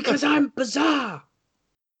house because I'm bizarre.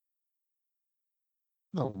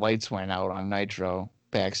 The lights went out on Nitro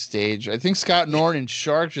backstage. I think Scott Norton and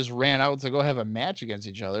Shark just ran out to go have a match against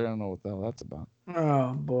each other. I don't know what the hell that's about.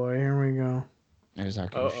 Oh, boy. Here we go. There's our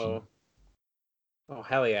Uh-oh. Oh,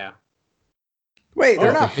 hell yeah. Wait,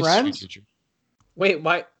 they're not friends? Wait,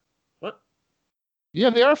 why? What? Yeah,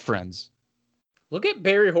 they are friends. Look at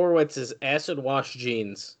Barry Horowitz's acid wash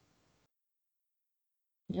jeans.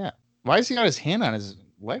 Yeah. Why has he got his hand on his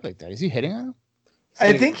leg like that? Is he hitting on him?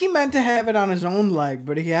 I think he meant to have it on his own leg,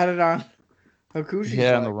 but he had it on Hakushi's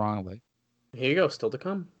leg. On the wrong leg. Here you go, still to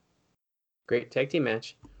come. Great tag team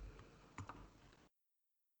match.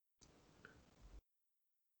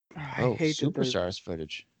 I hate Superstars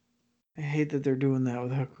footage. I hate that they're doing that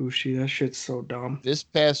with Hakushi. That shit's so dumb. This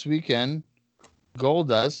past weekend,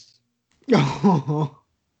 Goldust.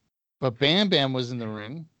 But Bam Bam was in the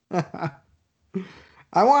ring.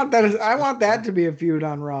 I want that to be a feud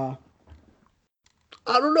on Raw.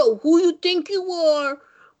 I don't know who you think you are,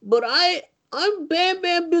 but I'm Bam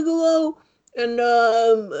Bam Bigelow, and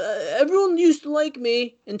everyone used to like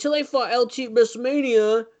me until I fought LT at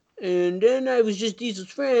WrestleMania, and then I was just Diesel's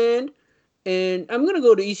friend, and I'm gonna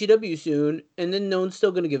go to ECW soon, and then no one's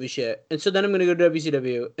still gonna give a shit, and so then I'm gonna go to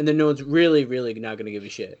WCW, and then no one's really, really not gonna give a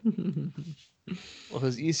shit. Well,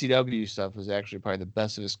 his ECW stuff was actually probably the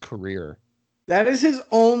best of his career. That is his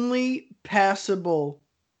only passable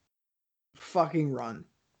fucking run.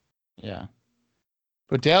 Yeah.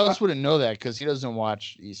 But Dallas wouldn't know that because he doesn't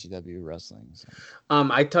watch ECW wrestling. So.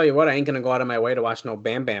 I tell you what, I ain't gonna go out of my way to watch no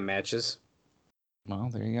Bam Bam matches. Well,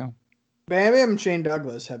 there you go. Bam Bam and Shane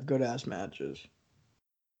Douglas have good ass matches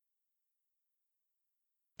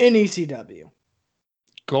in ECW.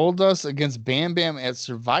 Goldust against Bam Bam at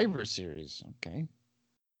Survivor Series. Okay.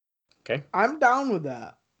 I'm down with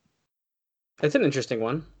that. That's an interesting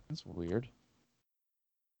one. That's weird.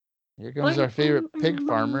 Here comes our favorite pig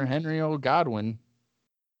farmer, Henry O. Godwin.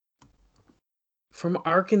 From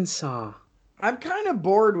Arkansas. I'm kind of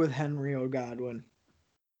bored with Henry O. Godwin.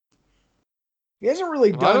 He hasn't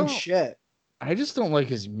really done shit. I just don't like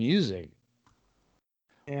his music.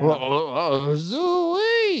 Yeah.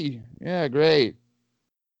 Zooey! Yeah, great.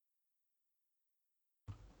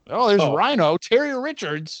 Oh, there's Rhino, Terry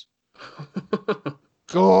Richards.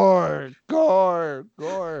 Gore.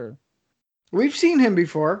 We've seen him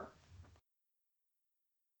before.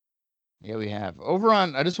 Yeah, we have.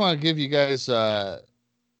 I just want to give you guys and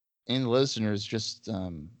the listeners just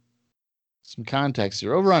some context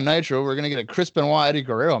here. Over on Nitro, we're going to get a Chris Benoit Eddie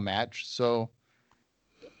Guerrero match. So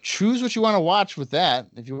choose what you want to watch with that.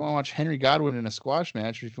 If you want to watch Henry Godwin in a squash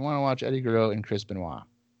match, or if you want to watch Eddie Guerrero and Chris Benoit.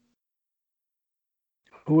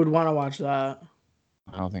 Who would want to watch that?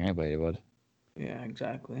 I don't think anybody would. Yeah,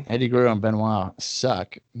 exactly. Eddie Guerrero and Benoit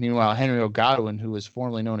suck. Meanwhile, Henry O. Godwin, who was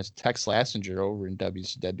formerly known as Tex Lassinger over in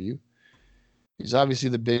WCW, he's obviously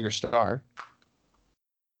the bigger star.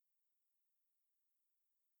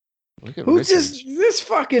 Look at Who's this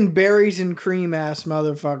fucking berries and cream ass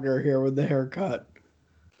motherfucker here with the haircut?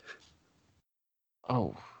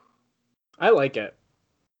 Oh. I like it.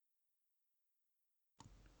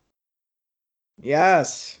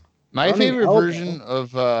 Yes. My favorite version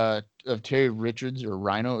of Terry Richards or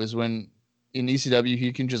Rhino is when in ECW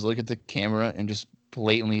he can just look at the camera and just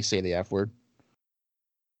blatantly say the F word.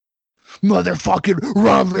 Motherfucking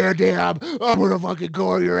Rob Van Dam, I'm gonna fucking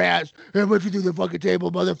gore your ass and put you through the fucking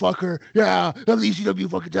table, motherfucker. Yeah, I'm the ECW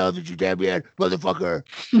fucking television champion, motherfucker.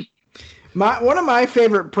 One of my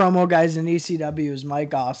favorite promo guys in ECW is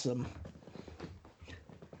Mike Awesome.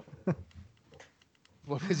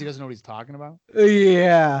 Well, because he doesn't know what he's talking about?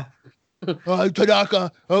 Yeah.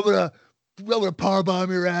 Tanaka, I'm gonna powerbomb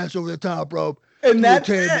your ass over the top rope. And that's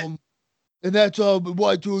it. And that's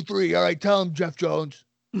 1, 2, 3. All right, tell him, Jeff Jones.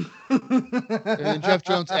 And Jeff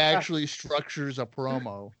Jones actually structures a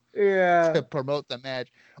promo to promote the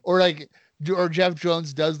match. Or like or Jeff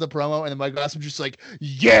Jones does the promo, and then Mike Awesome just like,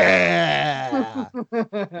 yeah,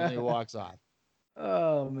 and he walks off.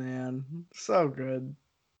 Oh man, so good.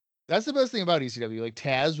 That's the best thing about ECW. Like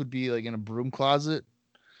Taz would be like in a broom closet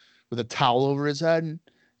with a towel over his head,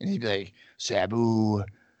 and he'd be like, Sabu,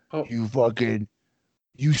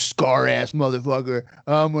 you scar ass motherfucker,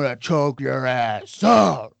 I'm gonna choke your ass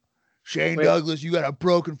up. Shane Douglas, you got a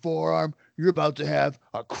broken forearm. You're about to have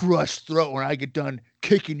a crushed throat when I get done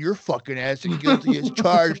kicking your fucking ass and guilty as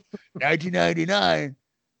charged. 1999.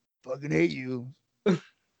 Fucking hate you.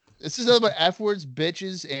 This is all about F words,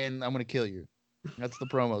 bitches, and I'm gonna kill you. That's the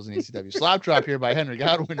promos in ECW. Slap drop here by Henry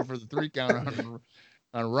Godwin for the 3 count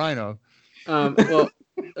on Rhino.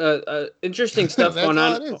 Interesting stuff going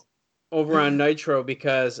on over on Nitro,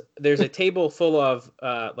 because there's a table full of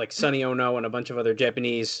like Sonny Ono and a bunch of other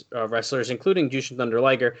Japanese wrestlers, including Jushin Thunder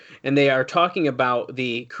Liger, and they are talking about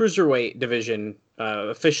the cruiserweight division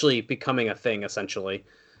officially becoming a thing, essentially.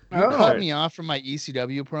 You cut me off from my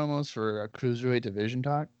ECW promos for a cruiserweight division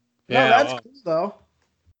talk. Yeah, that's cool though.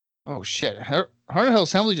 Oh shit! Hell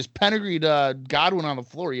Assembly just pedigreed Godwin on the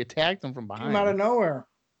floor. He attacked him from behind. Came out of nowhere.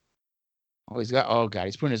 Oh, he's god,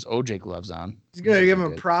 he's putting his OJ gloves on. He's gonna give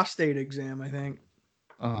him a prostate exam, I think.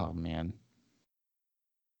 Oh man.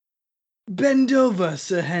 Bend over,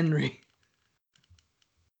 Sir Henry.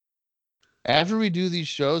 After we do these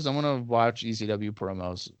shows, I'm gonna watch ECW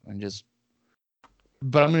promos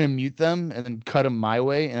but I'm gonna mute them and then cut them my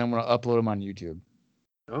way, and I'm gonna upload them on YouTube.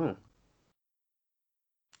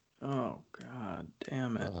 Oh god,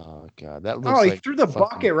 damn it! Oh god, that looks. He threw the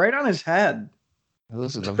bucket right on his head. It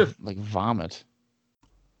looks like vomit.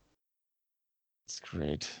 It's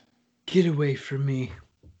great. Get away from me!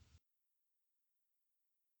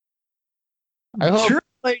 I hope Triple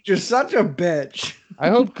H is such a bitch. I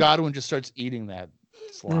hope Godwin just starts eating that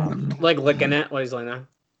slop. Like licking it while he's laying there.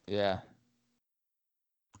 Yeah.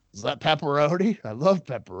 Is that pepperoni? I love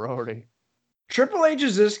pepperoni. Triple H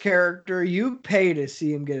is this character you pay to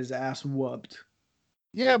see him get his ass whooped.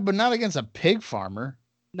 Yeah, but not against a pig farmer.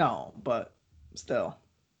 No, but still.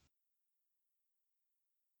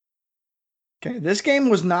 Okay, this game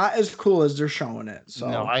was not as cool as they're showing it. So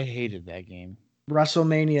no, I hated that game.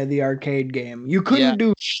 WrestleMania, the arcade game. You couldn't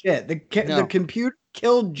do shit. The computer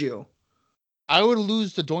killed you. I would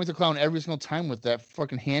lose to Doink the Clown every single time with that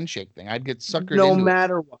fucking handshake thing. I'd get suckered no into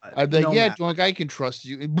matter it. what. I'd be like, Doink, I can trust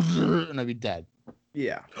you. And I'd be dead.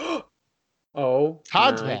 Yeah. Oh,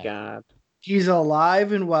 Todd's my back. God. He's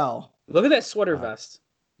alive and well. Look at that sweater vest.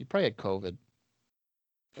 You probably had COVID.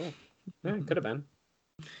 Oh, yeah, it could have been.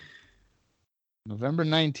 November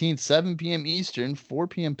 19th, 7 p.m. Eastern, 4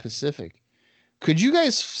 p.m. Pacific. Could you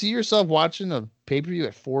guys see yourself watching a pay-per-view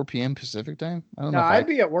at 4 p.m. Pacific time? I don't know. I'd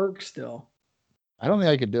be at work still. I don't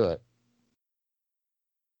think I could do it.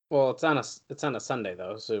 Well, it's on a Sunday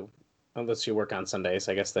though, so unless you work on Sundays,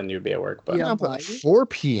 I guess then you'd be at work. But yeah, but 4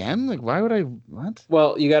 p.m. Like, why would I? What?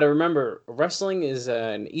 Well, you got to remember, wrestling is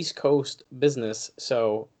an East Coast business,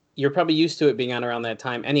 so you're probably used to it being on around that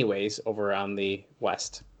time, anyways, over on the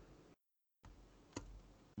West.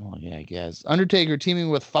 Well, yeah, I guess. Undertaker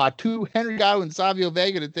teaming with Fatu, Henry Godwin, Savio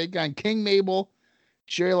Vega to take on King Mabel,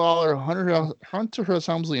 Jerry Lawler, Hunter Hearst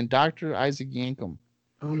Helmsley, and Dr. Isaac Yankem.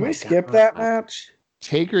 Can we skip that match?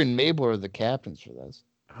 Taker and Mabel are the captains for this.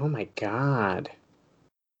 Oh my God.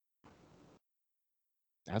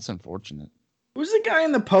 That's unfortunate. Who's the guy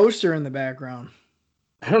in the poster in the background?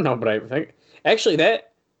 I don't know, but I think actually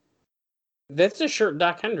that's the shirt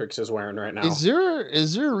Doc Hendricks is wearing right now. Is there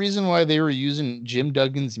a reason why they were using Jim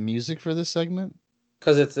Duggan's music for this segment?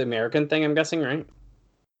 Because it's the American thing, I'm guessing, right?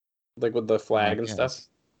 Like with the flag and stuff.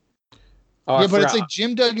 Oh, yeah, but it's like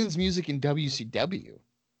Jim Duggan's music in WCW.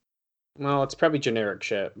 Well, it's probably generic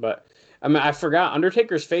shit, but I mean, I forgot.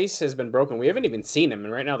 Undertaker's face has been broken. We haven't even seen him,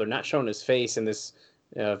 and right now they're not showing his face in this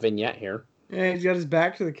vignette here. Yeah, he's got his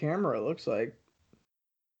back to the camera, it looks like.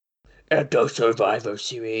 At the Survivor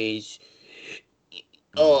Series,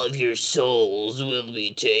 all of your souls will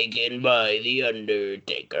be taken by The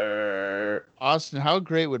Undertaker. Austin, how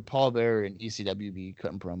great would Paul Bearer and ECW be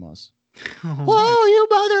cutting promos? Whoa, you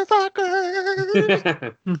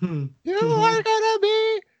motherfucker! You are gonna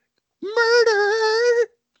be murdered!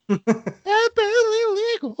 Happily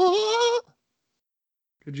legal!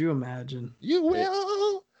 Could you imagine? You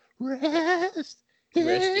will rest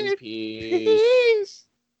in peace.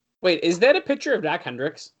 Wait, is that a picture of Doc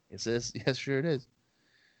Hendricks? It says, yes, sure it is.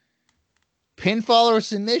 Pinfall or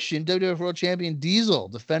submission, WWF World Champion Diesel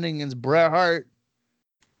defending against Bret Hart.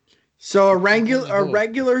 So a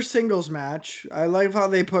regular singles match. I like how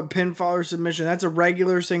they put pinfall or submission. That's a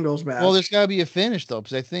regular singles match. Well, there's got to be a finish though,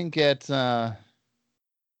 because I think at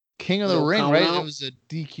King of the Little Ring, count right? out. It was a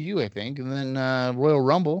DQ, I think, and then Royal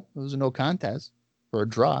Rumble. It was a no contest or a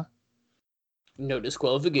draw. No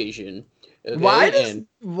disqualification. Okay,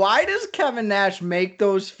 Why does Kevin Nash make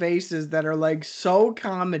those faces that are like so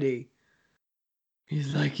comedy?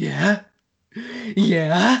 He's like, yeah.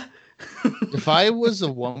 If I was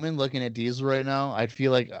a woman looking at Diesel right now, I'd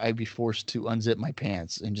feel like I'd be forced to unzip my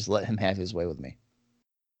pants and just let him have his way with me.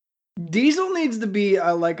 Diesel needs to be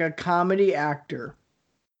like a comedy actor.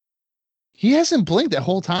 He hasn't blinked that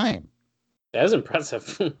whole time. That was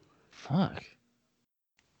impressive. Fuck.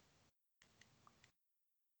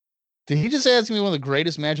 Did he just say that's gonna be one of the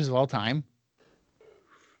greatest matches of all time?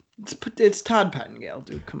 It's Todd Pettengill,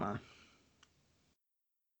 dude. Come on.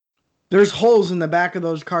 There's holes in the back of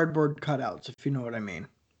those cardboard cutouts, if you know what I mean.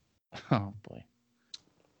 Oh boy.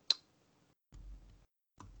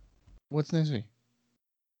 What's next week?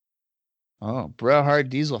 Oh, Bret Hart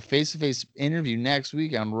Diesel face-to-face interview next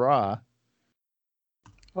week on Raw.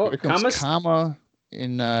 Oh, Here comes Kama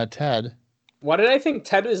in Ted. Why did I think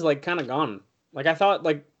Ted was like kind of gone? Like I thought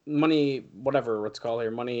like Money, whatever what's called here,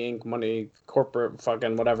 Money Inc., Money Corporate,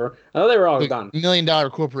 fucking whatever. I thought they were all done. $1 million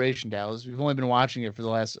corporation, Dallas. We've only been watching it for the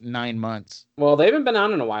last 9 months. Well, they haven't been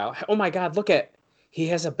on in a while. Oh my God, look at he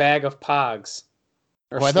has a bag of Pogs.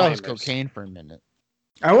 Well, I thought it was cocaine for a minute.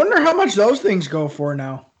 I wonder how much those things go for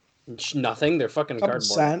now. Nothing. They're fucking Couple cardboard.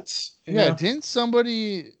 cents. Yeah, didn't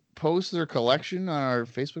somebody post their collection on our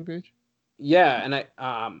Facebook page? Yeah, and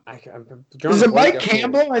I'm Is it Mike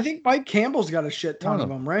Campbell? I think Mike Campbell's got a shit ton No. of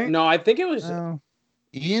them, right? No, I think it was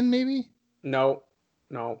Ian, maybe? no.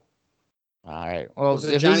 All right. Well, Was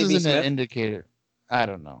it if Johnny this B. isn't an Smith? indicator, I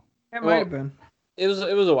don't know. It Well, might have been. It was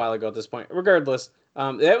a while ago at this point. Regardless,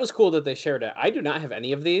 that was cool that they shared it. I do not have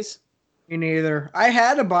any of these. Me neither. I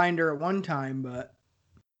had a binder at one time, but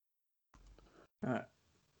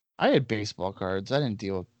I had baseball cards. I didn't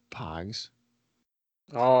deal with Pogs.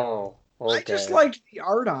 Oh, okay. I just liked the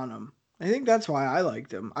art on them. I think that's why I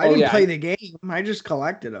liked them. I didn't play the game. I just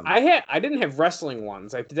collected them. I didn't have wrestling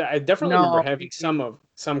ones. I definitely remember having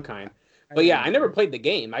some kind. But yeah, I never played the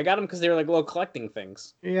game. I got them because they were like little collecting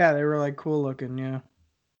things. Yeah, they were like cool looking. Yeah.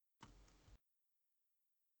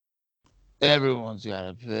 Everyone's got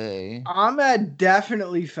to pay. Ahmed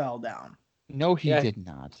definitely fell down. No, he did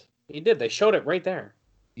not. He did. They showed it right there.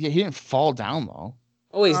 Yeah, he didn't fall down, though.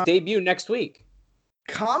 Oh, his debut next week.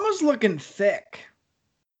 Kama's looking thick.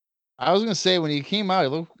 I was going to say, when he came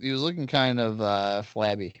out, he was looking kind of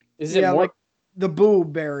flabby. Is it more like the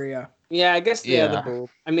boob area? Yeah, I guess the boob.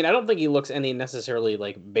 I mean, I don't think he looks any necessarily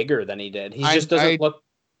like bigger than he did. He just doesn't look.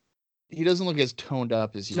 He doesn't look as toned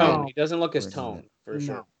up as he did. did. He doesn't look as toned for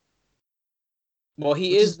sure. No. Well,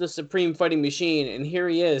 he is the supreme fighting machine, and here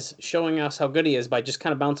he is showing us how good he is by just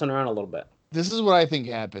kind of bouncing around a little bit. This is what I think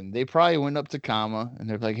happened. They probably went up to Kama, and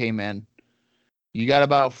they're like, hey, man, you got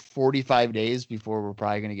about 45 days before we're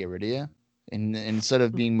probably going to get rid of you. And instead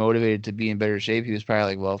of being motivated to be in better shape, he was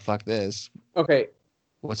probably like, well, fuck this. Okay.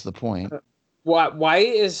 What's the point? Why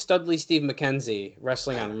is Studley Steve McKenzie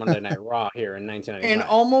wrestling on Monday Night Raw here in 1995? And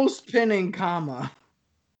almost pinning Kama.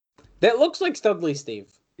 That looks like Studley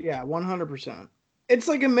Steve. Yeah, 100%. It's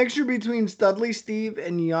like a mixture between Studley Steve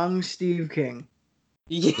and young Steve King.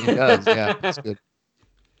 Yeah. It does, yeah. It's good.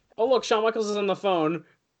 Oh, look, Shawn Michaels is on the phone.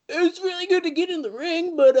 It's really good to get in the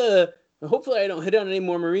ring, but hopefully I don't hit on any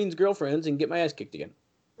more Marines' girlfriends and get my ass kicked again.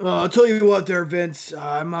 I'll tell you what there, Vince.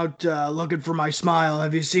 I'm out looking for my smile.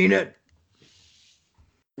 Have you seen it?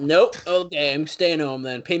 Nope. Okay, I'm staying home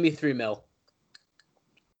then. Pay me $3 million.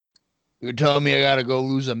 You're telling me I got to go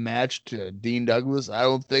lose a match to Dean Douglas? I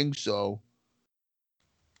don't think so.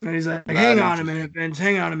 And he's like, hang on a minute, Vince.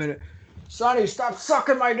 Hang on a minute. Sonny, stop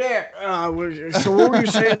sucking my dick. So what were you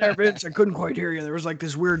saying there, Vince? I couldn't quite hear you. There was like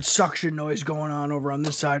this weird suction noise going on over on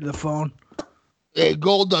this side of the phone. Hey,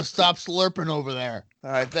 Goldust, stop slurping over there.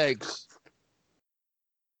 All right, thanks.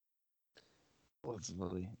 What's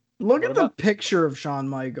really? Look at the picture of Shawn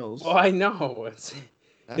Michaels. Oh, I know. It's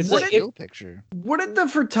like a real picture. What did the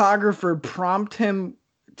photographer prompt him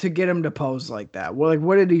to get him to pose like that? Well, like,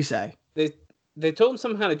 what did he say? They told him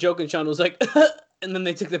some kind of joke, and Shawn was like, and then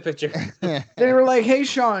they took the picture. They were like, hey,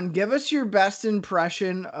 Shawn, give us your best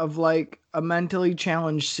impression of like a mentally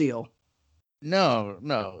challenged seal. No.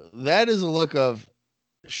 That is a look of,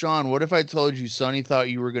 Shawn, what if I told you Sonny thought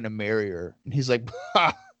you were going to marry her? And he's like,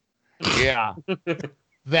 yeah,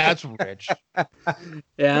 that's rich.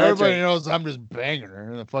 Yeah, Everybody knows I'm just banging her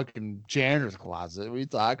in the fucking janitor's closet. What are you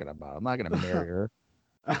talking about? I'm not going to marry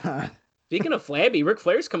her. Speaking of flabby, Ric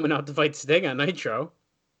Flair's coming out to fight Sting on Nitro.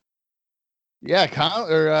 Yeah,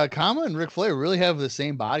 Kama and Ric Flair really have the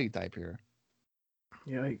same body type here.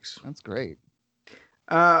 Yikes. That's great.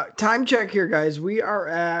 Time check here, guys. We are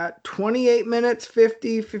at 28 minutes,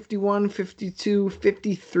 50, 51, 52,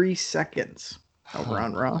 53 seconds over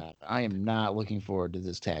on Raw. God, I am not looking forward to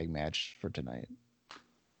this tag match for tonight.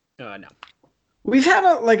 No. We've had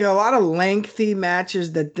a lot of lengthy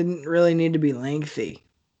matches that didn't really need to be lengthy.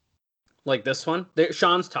 Like this one,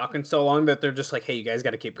 Sean's talking so long that they're just like, "Hey, you guys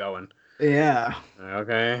got to keep going." Yeah.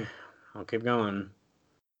 Okay, I'll keep going.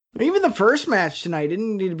 Even the first match tonight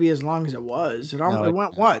didn't need to be as long as it was. It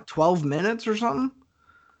went, what, 12 minutes or something?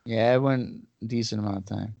 Yeah, it went a decent amount of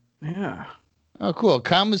time. Yeah. Oh, cool.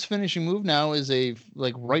 Kama's finishing move now is a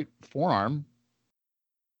right forearm.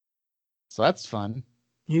 So that's fun.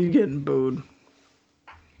 He's getting booed.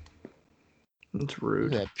 That's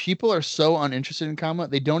rude. Yeah, people are so uninterested in Kama,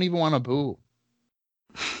 they don't even want to boo.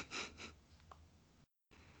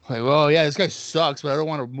 Like, well, yeah, this guy sucks, but I don't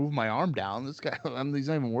want to move my arm down. This guy, he's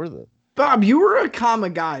not even worth it. Bob, you were a Kama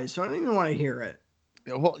guy, so I don't even want to hear it.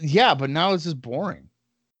 Well, yeah, but now it's just boring.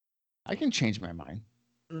 I can change my mind.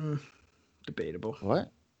 Debatable.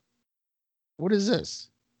 What? What is this?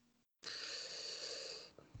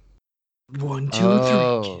 1,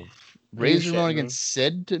 2, 3. Razor Ramon against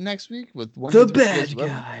Sid next week with the bad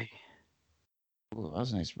guy. Oh, that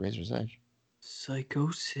was a nice Razor's Edge. Psycho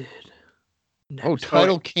Sid. Next.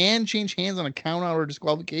 Title can change hands on a count out or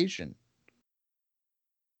disqualification.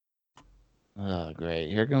 Oh, great.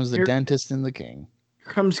 Here comes the dentist and the king.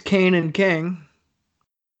 Here comes Kane and King.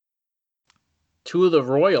 2 of the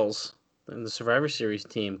Royals in the Survivor Series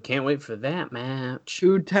team. Can't wait for that match.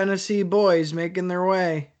 2 Tennessee boys making their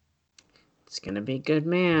way. It's going to be a good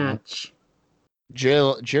match.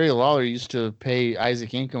 Jerry Lawler used to pay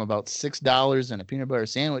Isaac Yankem about $6 and a peanut butter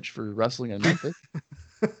sandwich for wrestling in Memphis.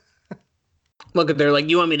 Look, they're like,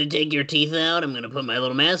 you want me to take your teeth out? I'm going to put my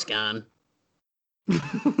little mask on.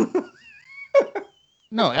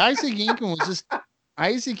 No, Isaac Yankem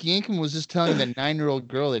was just telling that 9-year-old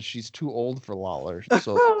girl that she's too old for Lawler.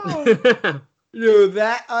 So dude,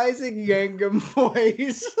 that Isaac Yankem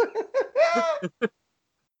voice.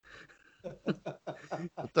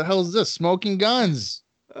 what the hell is this? Smoking Guns.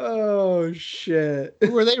 Oh shit.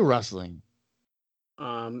 Who are they wrestling?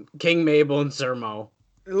 King Mabel and Sermo.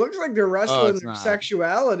 It looks like they're wrestling their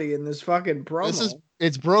sexuality in this fucking promo.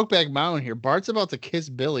 It's Brokeback Mountain here. Bart's about to kiss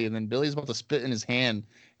Billy, and then Billy's about to spit in his hand,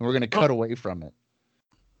 and we're gonna cut away from it.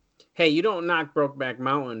 Hey, you don't knock Brokeback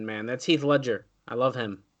Mountain, man. That's Heath Ledger. I love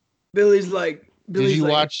him. Billy's like. Did you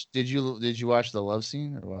watch the love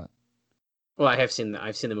scene or what? Well, I've seen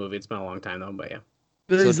the movie. It's been a long time though, but yeah.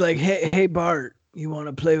 Billy's like, hey Bart, you want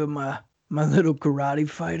to play with my little karate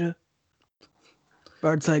fighter?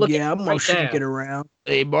 Bart's like, yeah, I'm gonna shake it around.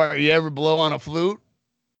 Hey Bart, you ever blow on a flute?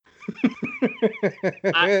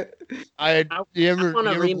 You ever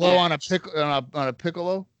blow on a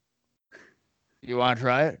piccolo? You want to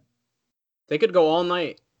try it? They could go all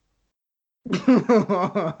night.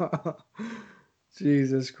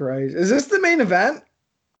 Jesus Christ! Is this the main event?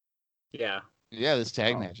 Yeah. Yeah, this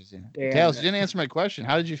tag match is in. Tails, you didn't answer my question.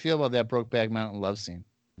 How did you feel about that Brokeback Mountain love scene?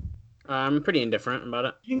 I'm pretty indifferent about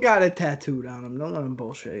it. You got it tattooed on him. Don't let him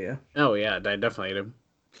bullshit you. Oh yeah, I definitely do.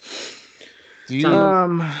 Do you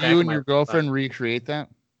and your girlfriend recreate that?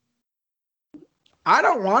 I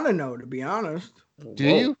don't want to know, to be honest. Do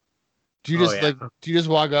you? Do you just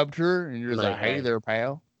walk up to her and you're just like, hey there,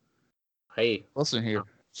 pal? Hey. Listen here.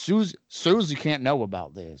 Susie can't know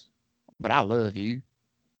about this, but I love you.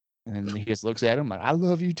 And then he just looks at him like, I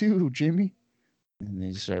love you too, Jimmy. And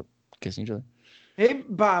they start kissing each other. Hey,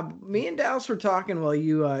 Bob, me and Dallas were talking while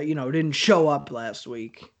you, didn't show up last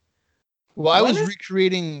week. Well, I was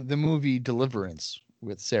recreating the movie Deliverance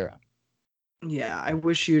with Sarah. Yeah, I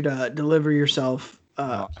wish you'd deliver yourself.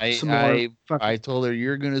 I told her,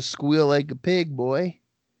 you're going to squeal like a pig, boy.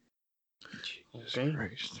 Jesus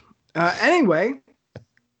Christ. Anyway,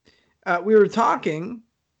 we were talking,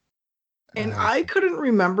 and I couldn't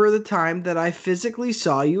remember the time that I physically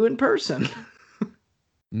saw you in person.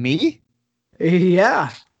 Me? Yeah.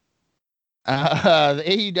 The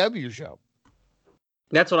AEW show.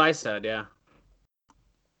 That's what I said, yeah.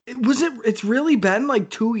 It's really been like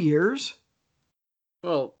 2 years?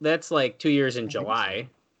 Well, that's like 2 years in July,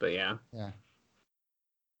 but yeah. Yeah.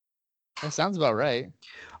 That sounds about right.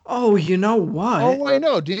 Oh, you know what? Oh, I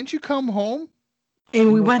know. Didn't you come home?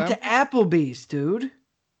 And we went to Applebee's, dude.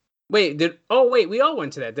 Wait, we all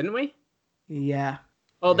went to that, didn't we? Yeah.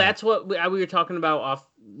 Oh, that's what we were talking about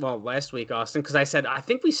last week, Austin, because I said, I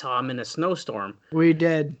think we saw him in a snowstorm. We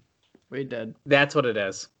did. That's what it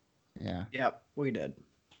is. Yeah. Yep, we did.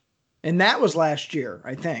 And that was last year,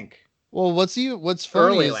 I think. Well, what's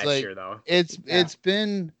funny early is last like year, though. it's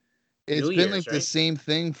been it's New been Year's, like the right? same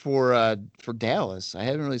thing for Dallas. I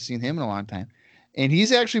haven't really seen him in a long time, and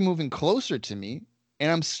he's actually moving closer to me,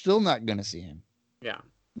 and I'm still not gonna see him Yeah.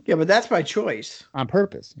 Yeah, but that's by choice. on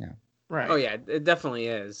purpose. Yeah, Right. Oh yeah, it definitely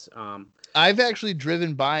is. I've actually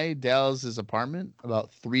driven by Dallas's apartment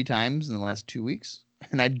about 3 times in the last 2 weeks,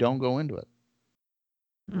 and I don't go into it.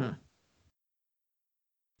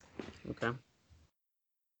 Okay.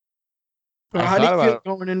 Well, I how do you thought feel about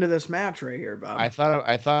going into this match right here, Bob? I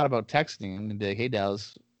thought about texting him and be like, "Hey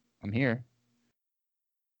Dallas, I'm here."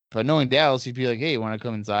 But knowing Dallas, he'd be like, "Hey, you want to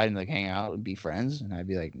come inside and like hang out and be friends?" And I'd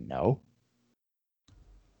be like, "No,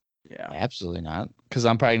 Yeah. absolutely not," because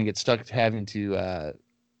I'm probably gonna get stuck having to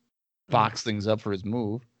box things up for his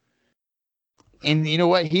move. And you know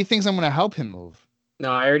what? He thinks I'm gonna help him move,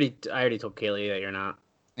 No, I already told Kaylee that you're not.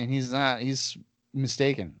 and he's not. He's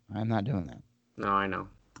mistaken. I'm not doing that. No, I know.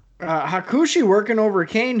 Hakushi working over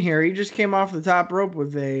Kane here. He just came off the top rope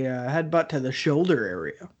with a headbutt to the shoulder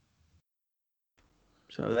area.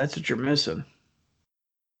 So that's what you're missing.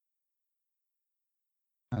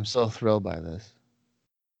 I'm so thrilled by this.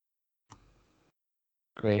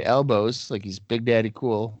 Great elbows, like he's Big Daddy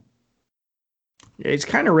Cool. Yeah, he's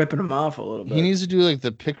kind of ripping him off a little bit. He needs to do like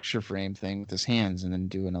the picture frame thing with his hands and then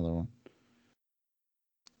do another one.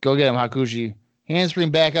 Go get him, Hakushi.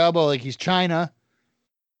 Handspring back elbow like he's China.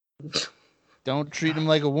 Don't treat him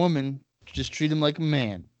like a woman. Just treat him like a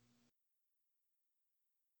man.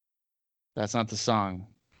 That's not the song.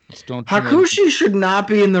 Just don't treat him like- Hakushi should not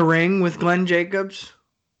be in the ring with Glenn Jacobs.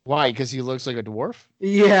 Why? Because he looks like a dwarf?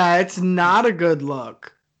 Yeah, it's not a good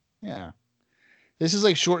look. Yeah. This is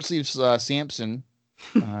like short sleeves Samson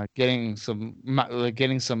getting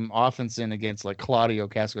some offense in against like Claudio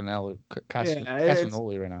Castagnoli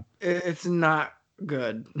right now. It's not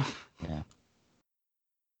good. Yeah.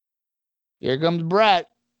 Here comes Brett.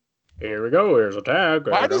 Here we go. Here's a tag.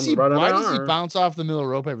 Why does he bounce off the middle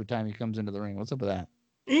rope every time he comes into the ring? What's up with that?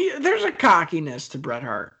 There's a cockiness to Bret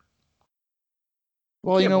Hart.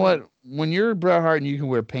 Well, you know what? When you're Bret Hart and you can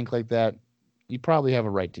wear pink like that, you probably have a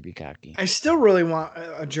right to be cocky. I still really want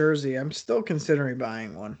a jersey. I'm still considering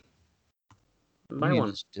buying one. Buy one.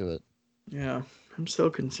 Just do it. Yeah, I'm still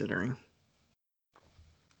considering.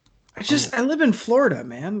 I live in Florida,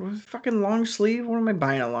 man. With fucking long sleeve. What am I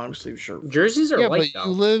buying a long sleeve shirt for? Jerseys are Yeah, white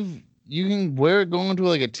but though. you can wear it going to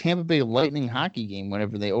like a Tampa Bay Lightning hockey game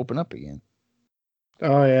whenever they open up again.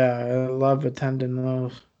 Oh yeah, I love attending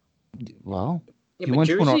those. Well, Yeah, you but went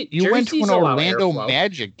to an jerseys allow Orlando airflow.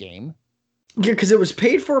 Magic game. Yeah, because it was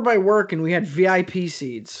paid for by work and we had VIP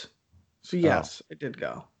seats. So yes, I did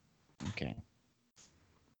go. Okay.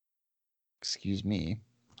 Excuse me,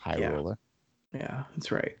 high Yeah. roller. Yeah,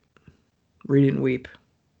 that's right. Read and weep.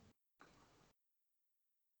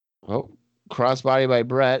 Oh, crossbody by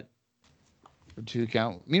Brett for 2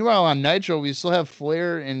 count. Meanwhile, on Nitro, we still have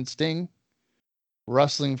Flair and Sting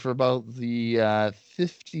wrestling for about the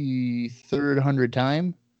 53rd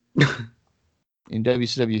time in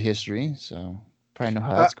WCW history. So probably know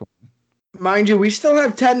how that's going. Mind you, we still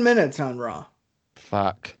have 10 minutes on Raw.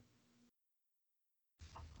 Fuck.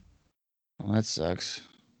 Well, that sucks.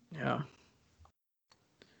 Yeah.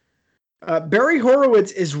 Barry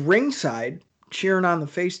Horowitz is ringside cheering on the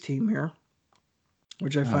face team here,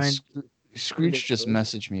 which I find. Screech just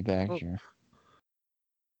messaged me back here.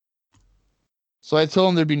 So I told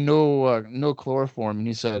him there'd be no chloroform, and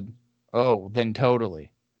he said, "Oh, then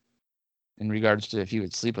totally." In regards to if he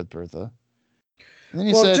would sleep with Bertha, and then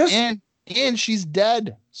he said, "And she's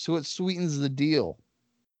dead, so it sweetens the deal."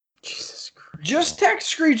 Jesus Christ. Just text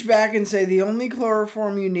Screech back and say the only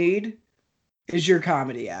chloroform you need is your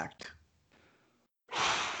comedy act.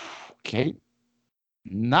 Okay.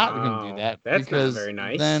 Not going to do that that's because not very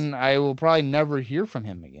nice. then I will probably never hear from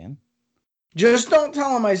him again. Just don't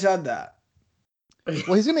tell him I said that.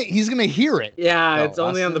 Well, he's gonna hear it. Yeah, though, it's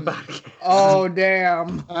only on the Austin. podcast. Oh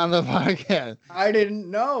damn! On the podcast. I didn't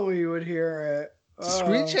know he would hear it.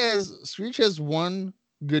 Screech has one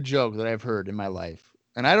good joke that I've heard in my life,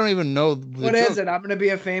 and I don't even know What is it? I'm gonna be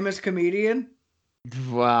a famous comedian.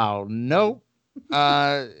 Wow, nope.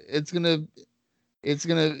 It's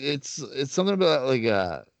something about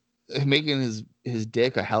like making his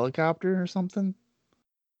dick a helicopter or something.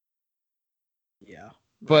 Yeah.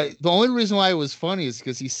 But the only reason why it was funny is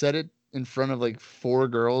because he said it in front of like 4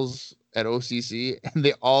 girls at OCC, and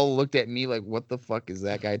they all looked at me like, "What the fuck is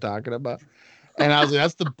that guy talking about?" And I was like,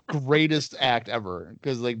 "That's the greatest act ever,"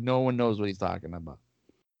 because like no one knows what he's talking about.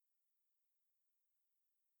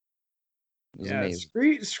 It was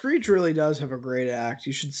amazing. Screech really does have a great act.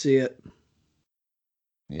 You should see it.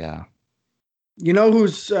 Yeah. You know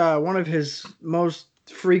who's one of his most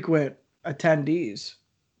frequent attendees?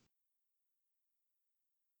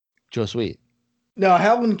 Joe Sweet. No,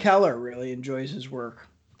 Helen Keller really enjoys his work.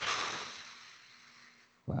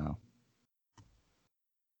 Wow.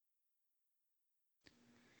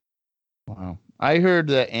 Wow. I heard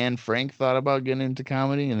that Anne Frank thought about getting into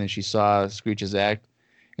comedy, and then she saw Screech's act,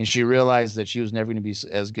 and she realized that she was never going to be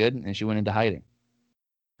as good, and she went into hiding.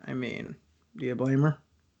 I mean, do you blame her?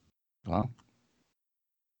 Well,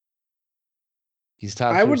 he's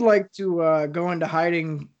top. I would like to go into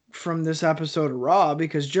hiding from this episode of Raw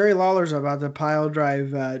because Jerry Lawler's about to pile drive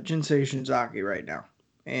Jinsei Shinzaki right now,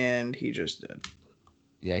 and he just did.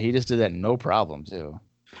 Yeah, he just did that no problem too.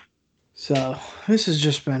 So this has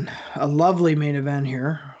just been a lovely main event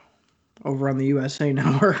here over on the USA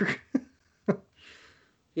Network.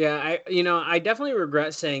 Yeah, I definitely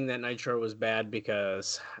regret saying that Nitro was bad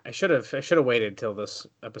because I should have waited till this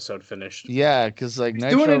episode finished. Yeah, because like He's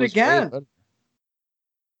Nitro doing it was again. way better.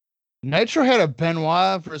 Nitro had a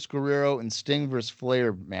Benoit versus Guerrero and Sting versus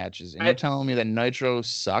Flair matches, and you're telling me that Nitro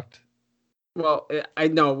sucked? Well, I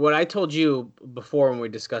know what I told you before when we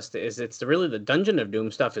discussed it is it's really the Dungeon of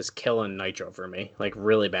Doom stuff is killing Nitro for me, like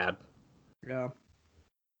really bad. Yeah.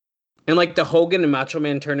 And like the Hogan and Macho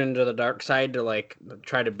Man turn into the dark side to like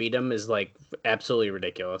try to beat him is like absolutely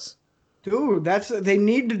ridiculous. Dude, they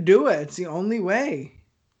need to do it. It's the only way.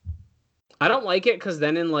 I don't like it because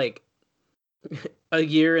then in like a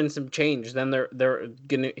year and some change, then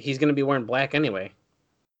he's gonna be wearing black anyway.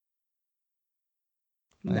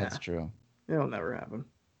 That's true. It'll never happen.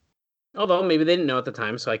 Although maybe they didn't know at the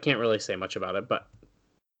time, so I can't really say much about it. But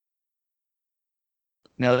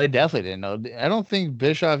no, they definitely didn't know. I don't think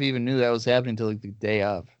Bischoff even knew that was happening until like the day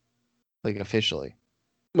of, like officially.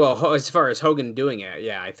 Well, as far as Hogan doing it,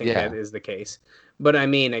 yeah, I think that is the case. But I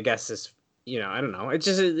mean, I guess it's I don't know. It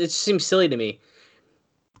just seems silly to me.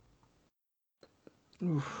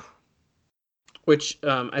 Oof. Which,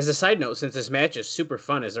 as a side note, since this match is super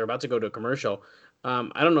fun, as they're about to go to a commercial,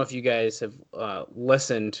 I don't know if you guys have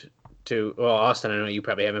listened to, well, Austin, I know you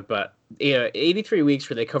probably haven't, but 83 weeks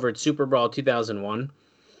where they covered Super Brawl 2001,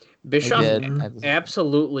 Bischoff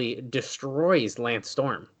absolutely destroys Lance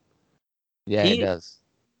Storm. Yeah, he does.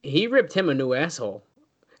 He ripped him a new asshole.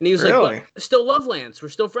 And he was Really? like, still love Lance. We're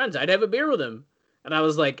still friends. I'd have a beer with him. And I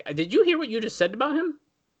was like, did you hear what you just said about him?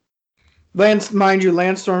 Lance, mind you,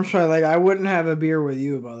 Lance Storm's probably like, I wouldn't have a beer with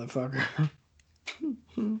you, motherfucker.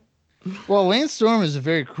 Well, Lance Storm is a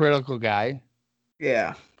very critical guy.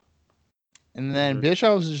 Yeah. And then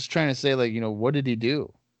Bischoff was just trying to say, like, what did he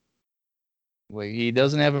do? Like, he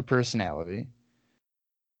doesn't have a personality.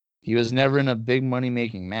 He was never in a big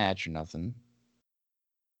money-making match or nothing.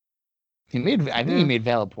 I think he made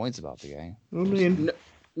valid points about the guy. I mean...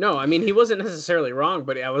 No, I mean, he wasn't necessarily wrong,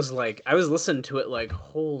 but I was listening to it like,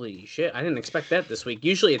 holy shit, I didn't expect that this week.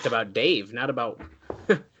 Usually it's about Dave, not about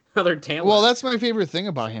other talent. Well, that's my favorite thing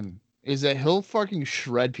about him, is that he'll fucking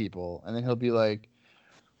shred people, and then he'll be like,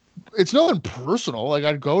 it's nothing personal. Like,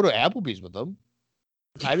 I'd go to Applebee's with him.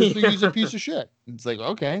 I just think he's a piece of shit. It's like,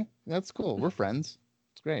 okay, that's cool. We're friends.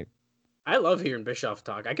 It's great. I love hearing Bischoff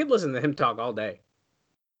talk. I could listen to him talk all day.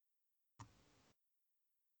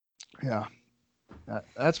 Yeah.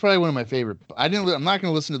 That's probably one of my favorite. I'm not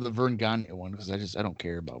going to listen to the Vern Gagne one because I don't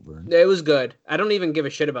care about Vern. It was good. I don't even give a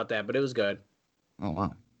shit about that, but it was good. Oh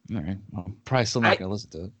wow! All right, well, I'm probably still not going to listen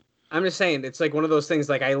to it. I'm just saying, it's like one of those things.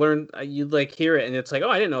 Like I learned, you like hear it, and it's like, oh,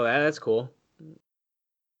 I didn't know that. That's cool.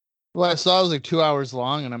 Well, I saw it was like 2 hours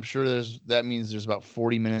long, and I'm sure that means there's about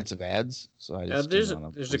 40 minutes of ads. So I just there's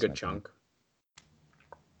a good chunk.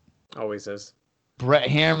 Always is. Brett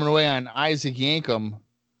hammering away on Isaac Yankem.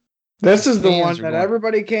 This is the one that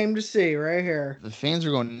everybody came to see right here. The fans are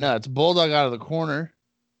going nuts. Bulldog out of the corner.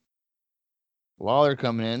 Lawler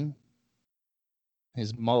coming in.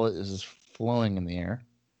 His mullet is just flowing in the air.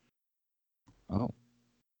 Oh.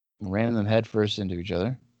 Ran them head first into each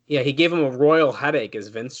other. Yeah, he gave him a royal headache, as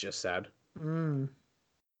Vince just said.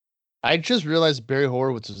 I just realized Barry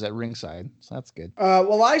Horowitz was at ringside, so that's good.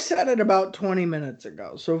 Well, I said it about 20 minutes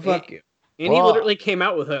ago, so fuck you. And he literally came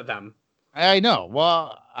out with them. I know.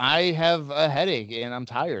 Well, I have a headache and I'm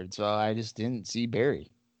tired, so I just didn't see Barry.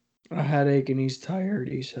 A headache and he's tired,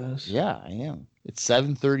 he says. Yeah, I am. It's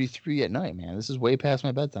 7:33 at night, man. This is way past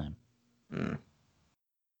my bedtime.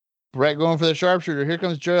 Brett going for the sharpshooter. Here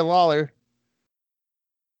comes Jerry Lawler.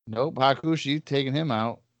 Nope, Hakushi taking him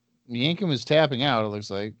out. Yankem is tapping out, it looks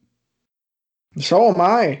like. So am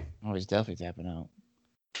I. Oh, he's definitely tapping out.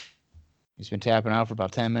 He's been tapping out for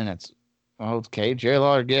about 10 minutes. Okay, Jerry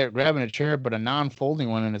Lawler grabbing a chair, but a non-folding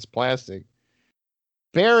one, and it's plastic.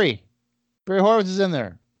 Barry Horowitz is in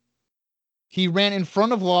there. He ran in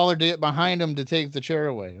front of Lawler to get behind him to take the chair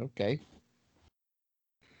away. Okay.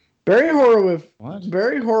 Barry Horowitz. What?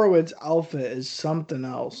 Barry Horowitz outfit is something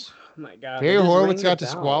else. Oh my God. Barry it is Horowitz ringing a got bell.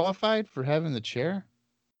 disqualified for having the chair.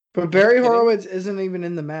 But Barry kidding? Horowitz isn't even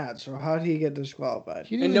in the match, so how did he get disqualified?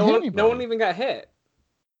 He didn't And even hit no one anybody. even got hit.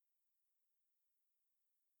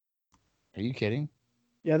 Are you kidding?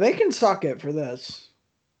 Yeah, they can suck it for this.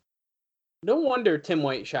 No wonder Tim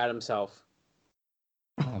White shot himself.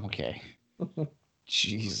 Oh, okay.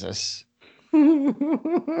 Jesus.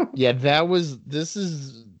 Yeah, Yeah,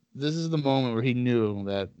 this is the moment where he knew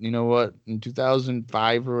that, you know what, in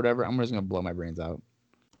 2005 or whatever, I'm just gonna blow my brains out.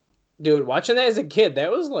 Dude, watching that as a kid,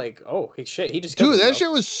 that was like, oh, shit, he just killed Dude, that himself.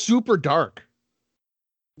 shit was super dark.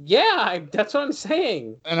 Yeah, that's what I'm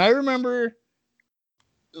saying. And I remember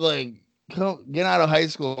like getting out of high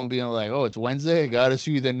school and being like, oh, it's Wednesday, I gotta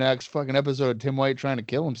see the next fucking episode of Tim White trying to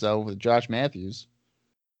kill himself with Josh Matthews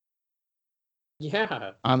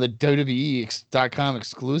Yeah. on the WWE.com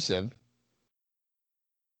exclusive.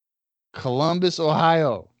 Columbus,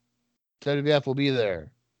 Ohio. WWF will be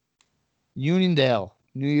there. Uniondale,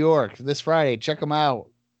 New York, this Friday. Check them out.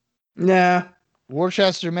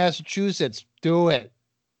 Worcester, Massachusetts. Do it.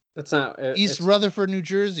 That's not East Rutherford, New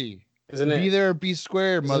Jersey. Isn't Be it? there or be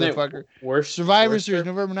square, Isn't motherfucker. it worse? Survivor Series,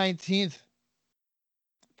 November 19th.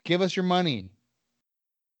 Give us your money.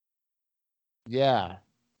 Yeah.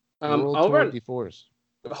 World over Tour on- D4s.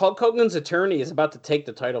 Hulk Hogan's attorney is about to take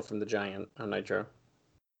the title from the Giant on Nitro.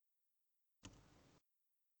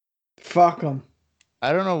 fuck them.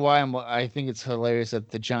 I don't know why I think it's hilarious that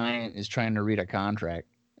the Giant is trying to read a contract.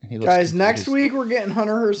 And he looks Guys, next confused. week we're getting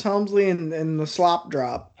Hunter Hearst Helmsley in the slop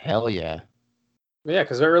drop. Hell yeah. Yeah,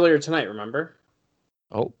 because earlier tonight, remember?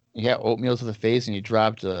 Oh, yeah, oatmeal to the face, and he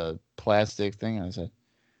dropped a plastic thing on his head.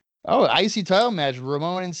 Oh, IC title match,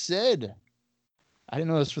 Ramon and Sid. I didn't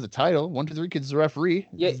know this for the title. 1, 2, 3 Kid's the referee.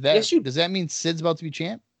 Yeah, Does that mean Sid's about to be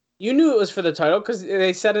champ? You knew it was for the title because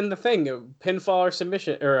they said in the thing, pinfall or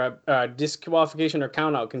submission or disqualification or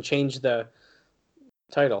countout can change the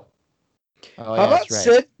title. Oh, How yeah, about that's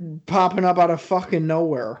right. Sid popping up out of fucking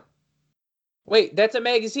nowhere? Wait, that's a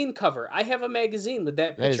magazine cover. I have a magazine with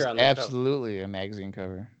that That is picture on the cover. absolutely a magazine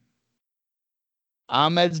cover.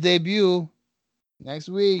 Ahmed's debut next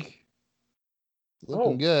week.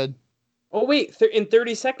 Looking good. Oh, wait. In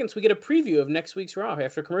 30 seconds, we get a preview of next week's Raw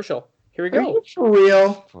after commercial. Here we Are go. you for real?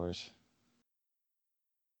 Of course.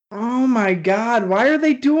 Oh my god, why are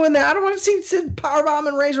they doing that? I don't want to see Sid powerbomb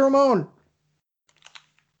and Razor Ramon.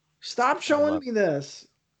 Stop showing me this.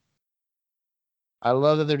 I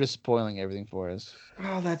love that they're just spoiling everything for us.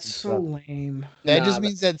 Oh, that's so lame. That Nah, just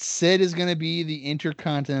means that Sid is going to be the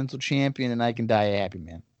Intercontinental Champion, and I can die a happy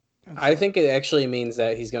man. I think it actually means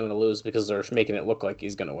that he's going to lose because they're making it look like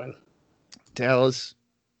he's going to win. Dallas,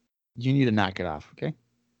 you need to knock it off, okay?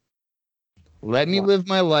 Let me live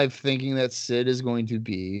my life thinking that Sid is going to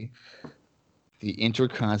be the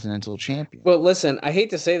Intercontinental Champion. Well, listen, I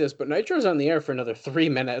hate to say this, but Nitro's on the air for another 3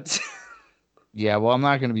 minutes. Yeah, well, I'm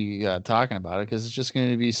not going to be talking about it because it's just going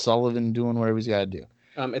to be Sullivan doing whatever he's got to do.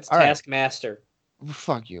 It's All right. Taskmaster.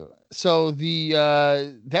 Fuck you. So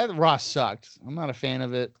that Raw sucked. I'm not a fan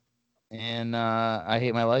of it, and I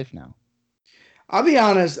hate my life now. I'll be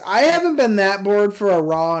honest, I haven't been that bored for a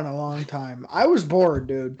Raw in a long time. I was bored,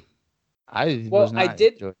 dude. I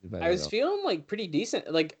was feeling like pretty decent.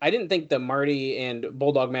 Like I didn't think the Marty and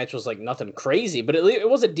Bulldog match was like nothing crazy, but it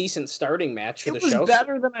was a decent starting match for the show. It was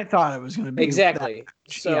better than I thought it was going to be. Exactly.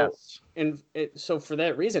 So yes. So for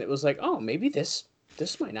that reason, it was like, oh, maybe this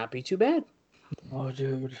might not be too bad. Oh,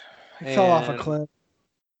 dude, I fell off a cliff.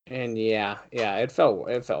 And yeah, it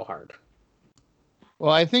fell hard.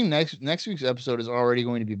 Well, I think next week's episode is already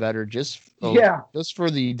going to be better just for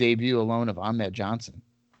the debut alone of Ahmed Johnson.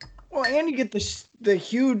 Well, and you get the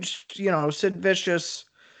huge, Sid Vicious,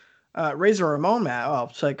 Razor Ramon match.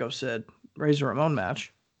 Well, Psycho Sid, Razor Ramon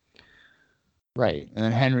match. Right, and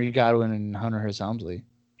then Henry Godwin and Hunter Hearst Helmsley.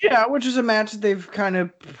 Yeah, which is a match that they've kind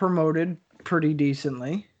of promoted pretty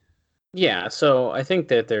decently. Yeah, so I think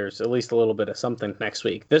that there's at least a little bit of something next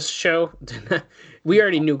week. This show, we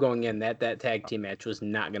already knew going in that tag team match was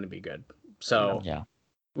not going to be good. So yeah.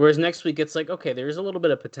 Whereas next week it's like, okay, there's a little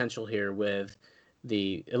bit of potential here with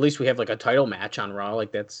at least we have like a title match on Raw,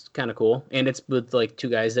 like that's kind of cool, and it's with like two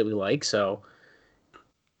guys that we like. So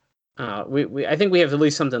I think we have at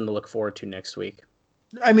least something to look forward to next week.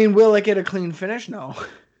 I mean, will it get a clean finish? No.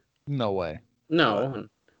 No way. No,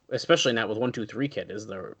 especially not with 1, 2, 3 Kid as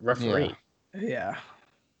the referee. Yeah.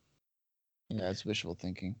 Yeah, it's wishful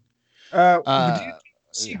thinking. Would you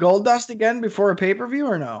see Goldust again before a pay-per-view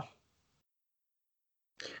or no?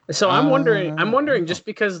 So I'm wondering just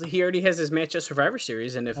because he already has his match at Survivor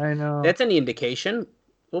Series, and if I know that's any indication,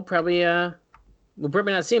 we'll probably We'll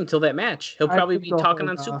probably not see him till that match. He'll I probably think be they'll talking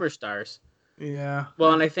on hold off. Superstars. Yeah.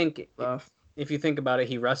 Well, and I think Tough. if you think about it,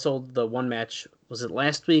 he wrestled the one match. Was it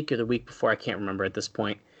last week or the week before? I can't remember at this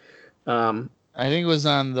point. I think it was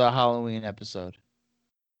on the Halloween episode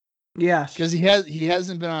Yes. because he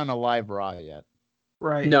hasn't been on a live Raw yet.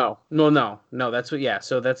 Right. No. That's what. Yeah.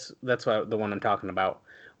 So that's what the one I'm talking about,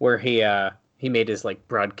 where he made his like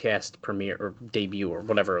broadcast premiere or debut or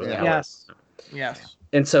whatever. the hell it Yes. was. Yes.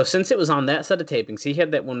 And so since it was on that set of tapings, he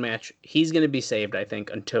had that one match. He's going to be saved, I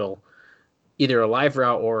think, until either a live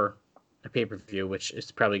Raw or a pay-per-view, which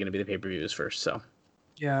is probably going to be the pay-per-views first. So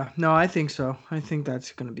Yeah. No, I think so. I think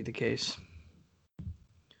that's going to be the case.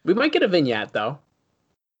 we might get a vignette though.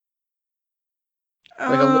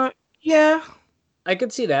 Like yeah, I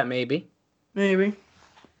could see that maybe maybe.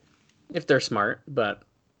 if they're smart, but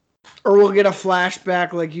Or we'll get a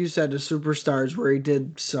flashback, like you said, to Superstars where he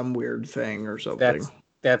did some weird thing or something.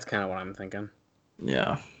 that's kind of what I'm thinking.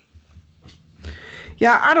 Yeah.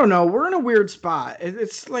 Yeah, I don't know. We're in a weird spot.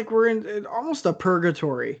 It's like we're in almost a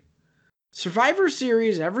purgatory. Survivor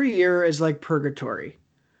Series every year is like purgatory.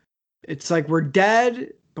 It's like we're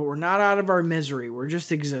dead, but we're not out of our misery. We're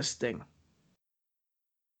just existing.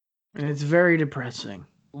 And it's very depressing.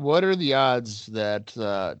 What are the odds that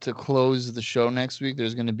to close the show next week,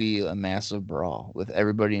 there's going to be a massive brawl with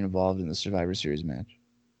everybody involved in the Survivor Series match?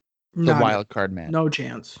 The wild card match. No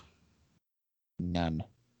chance. None.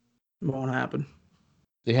 Won't happen.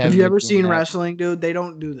 They Have you ever seen wrestling, dude? They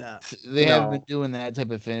don't do that. They have been doing that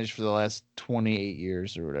type of finish for the last 28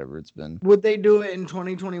 years or whatever it's been. Would they do it in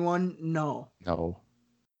 2021? No.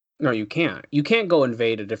 No, you can't. You can't go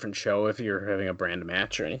invade a different show if you're having a brand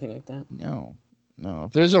match or anything like that. No.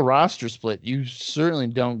 If there's a roster split, you certainly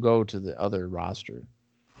don't go to the other roster.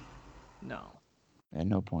 No. At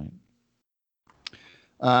no point.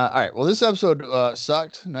 All right. Well, this episode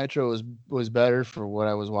sucked. Nitro was better for what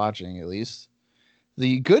I was watching, at least.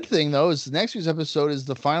 The good thing, though, is the next week's episode is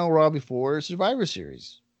the final Raw before Survivor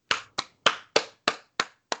Series.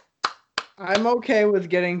 I'm okay with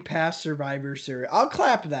getting past Survivor Series. I'll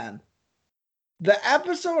clap then. The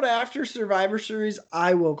episode after Survivor Series,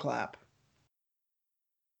 I will clap.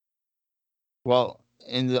 Well,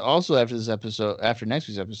 and also after this episode, after next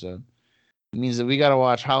week's episode, it means that we got to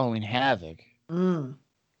watch Halloween Havoc. Mm.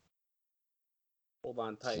 Hold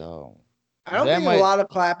on tight. So I don't think a lot of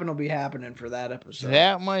clapping will be happening for that episode.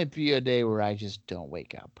 That might be a day where I just don't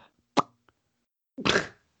wake up.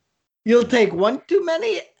 You'll take one too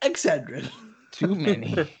many Excedrin. Too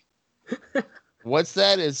many. What's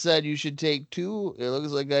that? It said you should take 2. It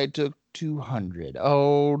looks like I took 200.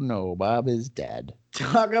 Oh no, Bob is dead.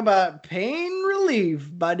 Talk about pain relief,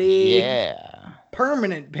 buddy. Yeah.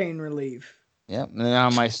 Permanent pain relief. Yep. And then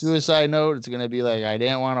on my suicide note, it's going to be like, I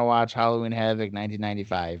didn't want to watch Halloween Havoc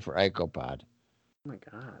 1995 for IcoPod. Oh my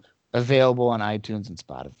God. Available on iTunes and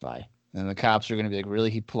Spotify. And the cops are going to be like, really?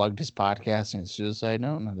 He plugged his podcast in his suicide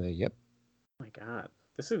note? And I'm like, yep. Oh my God.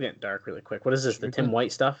 This is getting dark really quick. What is this? The Tim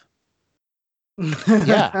White stuff?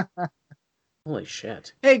 Yeah. Holy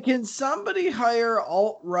shit. Hey, can somebody hire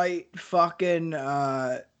alt-right fucking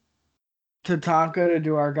Tatanka to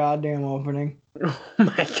do our goddamn opening? Oh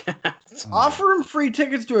my God. Offer him free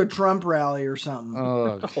tickets to a Trump rally or something.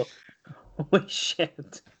 Oh, holy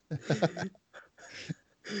shit.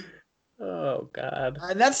 Oh God.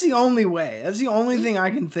 That's the only way. That's the only thing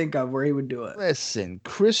I can think of where he would do it. listen,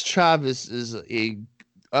 Chris Chavez is a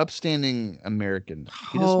upstanding American.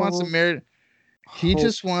 He just wants America. He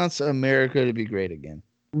just wants America to be great again.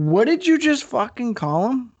 What did you just fucking call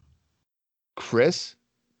him? Chris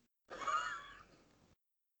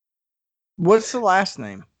What's the last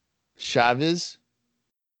name? Chavez.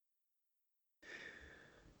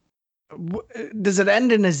 Does it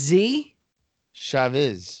end in a Z?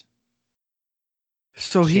 Chavez.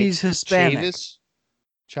 So he's Hispanic.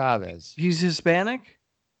 Chavez. He's Hispanic?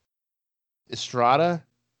 Estrada.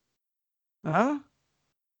 Huh?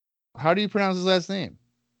 How do you pronounce his last name?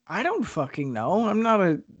 I don't fucking know. I'm not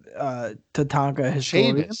a Tatanka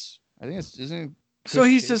historian. Chavis. I think it's isn't. So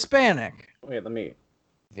he's Chavis? Hispanic. Wait, let me.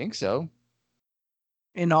 I think so.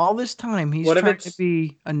 In all this time, he's What if trying it's- to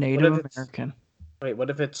be a Native American. Wait, what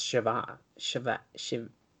if it's Shiva? I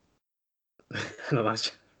don't know.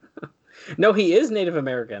 No, he is Native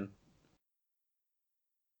American.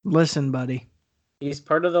 Listen, buddy. He's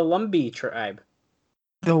part of the Lumbee tribe.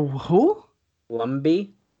 The who?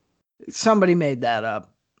 Lumbee? Somebody made that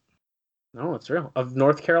up. No, it's real. Of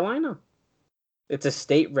North Carolina. It's a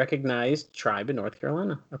state-recognized tribe in North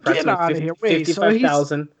Carolina. Get out of here. Wait, so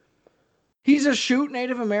 55,000. he's a shoot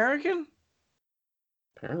Native American?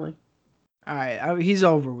 Apparently. All right, he's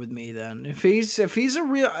over with me then. If he's a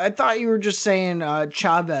real, I thought you were just saying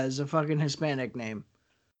Chavez, a fucking Hispanic name.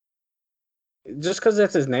 Just because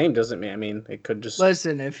that's his name doesn't mean. I mean, it could just.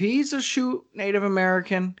 Listen, if he's a shoot Native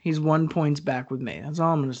American, he's 1 point back with me. That's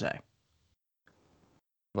all I'm gonna say.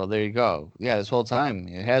 Well, there you go. Yeah, this whole time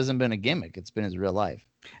it hasn't been a gimmick. It's been his real life.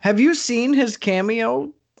 Have you seen his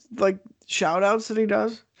cameo, like shout outs that he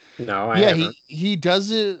does? No, I Yeah, haven't. he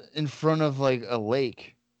does it in front of like a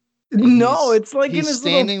lake. No, it's like in he's his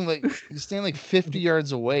standing little... he's standing like 50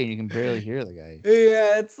 yards away, and you can barely hear the guy.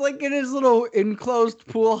 Yeah, it's like in his little enclosed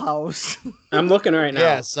pool house. I'm looking right now.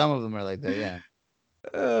 Yeah, some of them are like that. Yeah,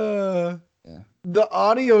 yeah. The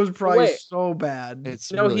audio is probably Wait. so bad. It's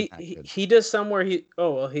No, really not good. he does somewhere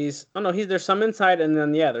there's some inside, and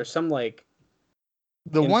then there's some like.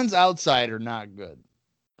 The ones outside are not good.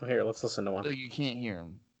 Oh, here, let's listen to one. Like, you can't hear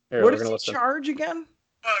them. Here, What we're does gonna he listen. charge again?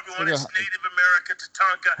 Hello, everyone. Like It's Native America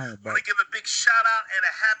Tatanka. I want to give a big shout out and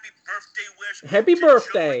a happy birthday wish. Happy to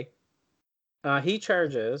birthday! He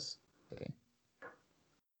charges. Okay.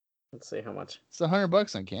 Let's see how much. It's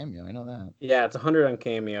 $100 on Cameo. I know that. Yeah, it's 100 on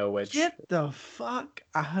Cameo, which Get the fuck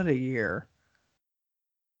out of here.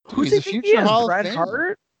 Dude, Who's he's he a think future he is? Hall of Bret Famer.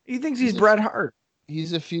 Hart? He thinks He's he's a- Bret Hart.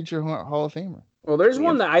 He's a future Hall of Famer. well, there's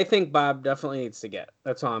one that I think Bob definitely needs to get.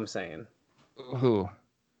 That's all I'm saying. Who?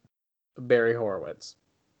 Barry Horowitz.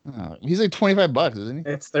 Oh, he's like $25, isn't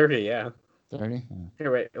he? It's 30, yeah. 30. Yeah.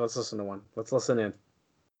 Here, wait. Let's listen to one. Let's listen in.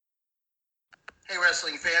 Hey,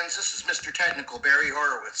 wrestling fans, this is Mr. Technical, Barry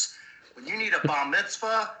Horowitz. When you need a bar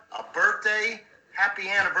mitzvah, a birthday, happy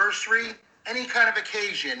anniversary, any kind of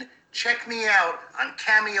occasion, check me out on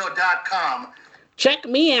Cameo.com. Check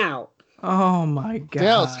me out. Oh my god.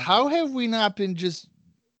 Dallas, how have we not been just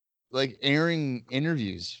like airing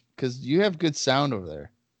interviews? Because you have good sound over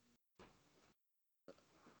there.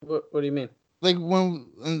 What do you mean? Like when,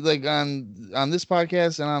 like on this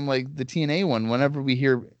podcast and on like the TNA one, whenever we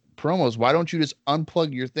hear promos, why don't you just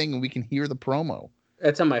unplug your thing and we can hear the promo?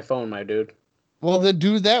 It's on my phone, my dude. Well, then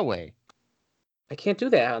do it that way. I can't do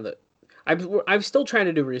that on the. I'm still trying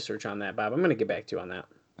to do research on that, Bob. I'm gonna get back to you on that.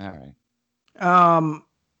 All right.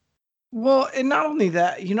 Well, and not only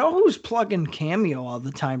that, you know who's plugging Cameo all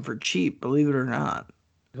the time for cheap, believe it or not?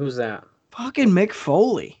 Who's that? Fucking Mick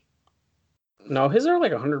Foley. No, his are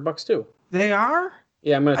like $100 too. They are?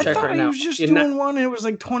 Yeah, I'm gonna I check thought right he now. was just You're doing not- one and it was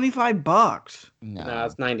like $25. No. No,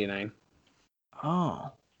 it's $99.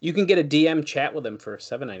 Oh. You can get a DM chat with him for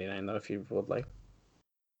 $7.99 though, if you would like.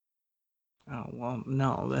 Oh, well,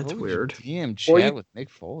 no, that's What would weird. DM Or chat you- with Mick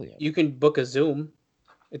Foley. You can book a Zoom.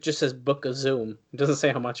 It just says book a Zoom. It doesn't say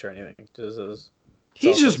how much or anything. It just says.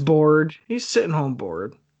 He's just bored. He's sitting home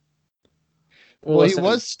bored. Well, listen, he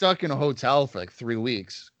was stuck in a hotel for like 3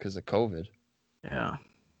 weeks because of COVID. Yeah.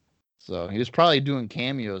 So he was probably doing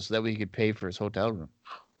cameos so that way he could pay for his hotel room.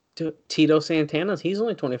 Tito Santana's. He's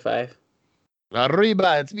only 25.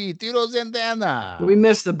 Arriba, it's me, Tito Santana. We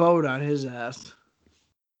missed the boat on his ass.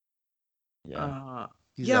 Yeah,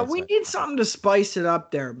 he's Yeah, we outside. need something to spice it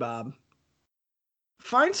up there, Bob.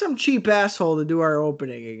 Find some cheap asshole to do our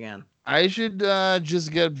opening again. I should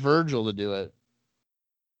just get Virgil to do it.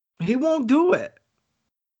 He won't do it.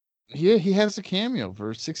 He has a cameo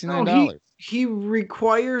for $69. No, he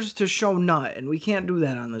requires to show nut, and we can't do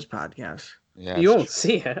that on this podcast. Yeah, You it's won't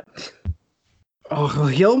see it. Oh,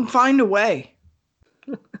 he'll find a way.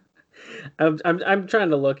 I'm trying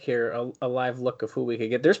to look here, a live look of who we could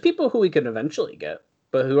get. There's people who we could eventually get,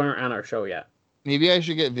 but who aren't on our show yet. Maybe I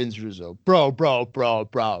should get Vince Russo. Bro. He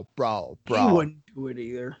wouldn't do it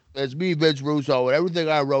either. It's me, Vince Russo, and everything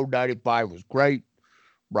I wrote 95 was great,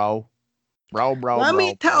 bro. Let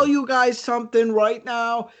me tell you guys something right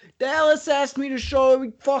now. Dallas asked me to show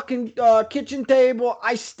a fucking kitchen table.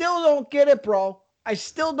 I still don't get it, bro. I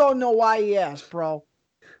still don't know why he asked, bro.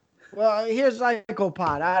 Well, here's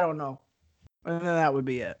Icopod. I don't know. And then that would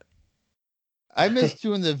be it. I miss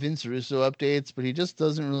doing the Vince Russo updates, but he just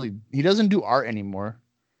he doesn't do art anymore.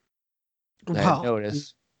 I Well,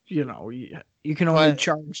 noticed. you know, you can only But-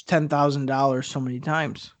 charge $10,000 so many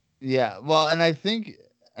times. Yeah, well, and I think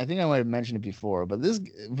I might have mentioned it before, but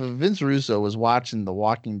Vince Russo was watching The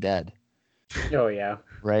Walking Dead, Oh yeah.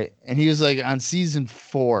 right? And he was like on season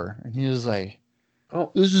 4, and he was like, Oh,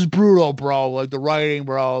 "This is brutal, bro. Like the writing,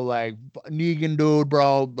 bro. Like Negan, dude,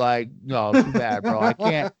 bro. Like no, too bad, bro. I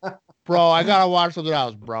can't, bro. I gotta watch something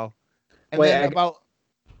else, bro." And Wait, then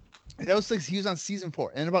that was like he was on season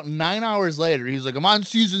 4, and about 9 hours later, he's like, "I'm on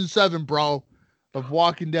season 7, bro, of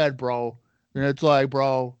Walking Dead, bro." And it's like,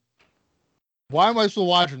 bro, Why am I still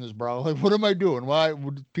watching this, bro? Like, what am I doing? Why?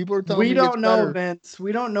 People are telling We me it gets don't know, better. Vince.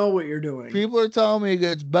 We don't know what you're doing. People are telling me it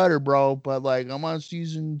gets better, bro. But like, I'm on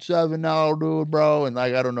season 7 now, dude, bro. And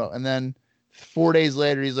like, I don't know. And then 4 days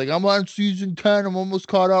later, he's like, I'm on season 10. I'm almost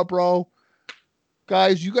caught up, bro.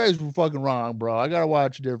 Guys, you guys were fucking wrong, bro. I gotta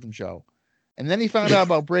watch a different show. And then he found out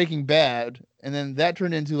about Breaking Bad, and then that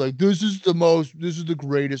turned into like, this is the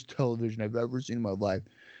greatest television I've ever seen in my life.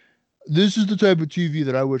 This is the type of TV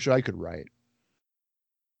that I wish I could write.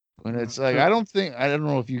 And it's like, I don't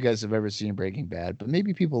know if you guys have ever seen Breaking Bad, but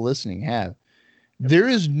maybe people listening have. There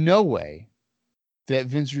is no way that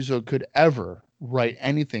Vince Russo could ever write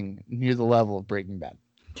anything near the level of Breaking Bad.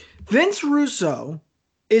 Vince Russo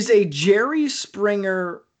is a Jerry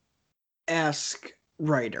Springer-esque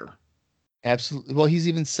writer. Absolutely. Well, he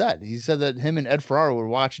said that him and Ed Ferraro would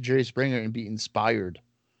watch Jerry Springer and be inspired.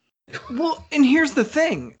 Well, and here's the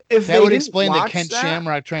thing: if that they would didn't explain the watch Kent that,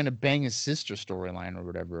 Shamrock trying to bang his sister storyline or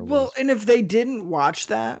whatever it well, was. and if they didn't watch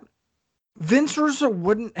that, Vince Russo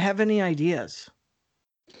wouldn't have any ideas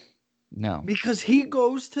No. because he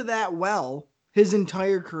goes to that well his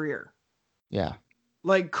entire career. Yeah.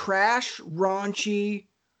 Like crash, raunchy,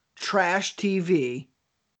 trash TV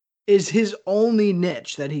is his only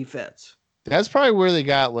niche that he fits. That's probably where they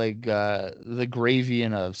got like the gravy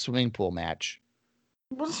in a swimming pool match.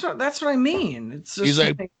 Well, that's what I mean. It's just He's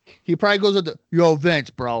like, he probably goes with yo, Vince,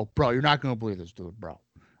 bro, you're not going to believe this, dude, bro.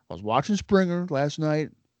 I was watching Springer last night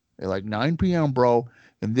at like 9 p.m., bro,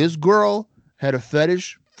 and this girl had a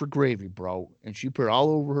fetish for gravy, bro, and she put it all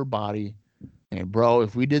over her body. And, bro,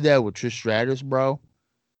 if we did that with Trish Stratus, bro,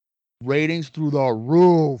 ratings through the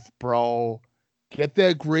roof, bro. Get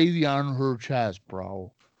that gravy on her chest,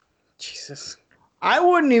 bro. Jesus. I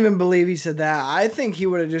wouldn't even believe he said that. I think he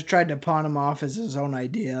would have just tried to pawn him off as his own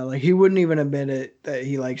idea. Like he wouldn't even admit it that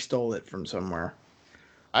he like stole it from somewhere.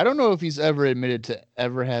 I don't know if he's ever admitted to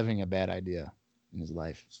ever having a bad idea in his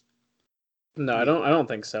life. No, I don't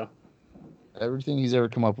think so. Everything he's ever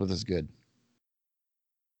come up with is good.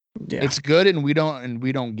 Yeah. It's good, and we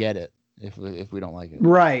don't get it if we don't like it.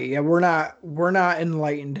 Right. Yeah, we're not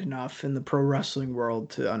enlightened enough in the pro wrestling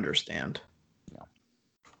world to understand. No.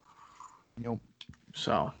 Nope.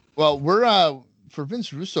 So, well, we're for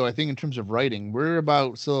Vince Russo, I think in terms of writing, we're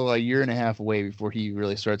about still a year and a half away before he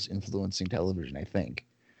really starts influencing television, I think.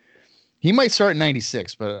 He might start in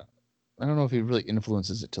 96, but I don't know if he really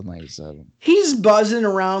influences it till 97. He's buzzing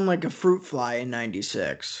around like a fruit fly in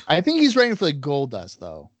 96. I think he's writing for like Goldust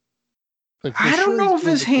though. Like, I don't know if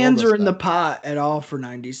his hands are in the pot at all for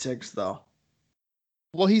 96 though.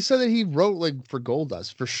 Well, he said that he wrote like for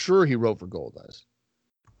Goldust. For sure he wrote for Goldust.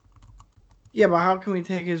 Yeah, but how can we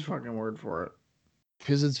take his fucking word for it?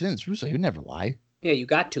 Because it's Vince Russo. He would never lie. Yeah, you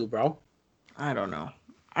got to, bro. I don't know.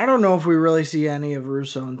 I don't know if we really see any of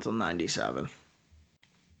Russo until 97.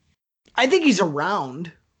 I think he's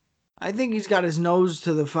around. I think he's got his nose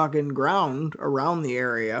to the fucking ground around the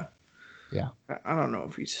area. Yeah. I don't know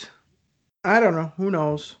if he's... I don't know. Who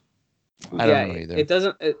knows? I don't know either. It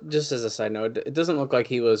doesn't... just as a side note, it doesn't look like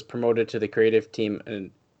he was promoted to the creative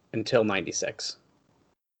team until 96.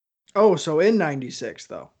 Oh, so in 96,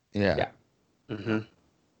 though. Yeah. Yeah. Mm-hmm.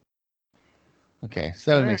 Okay,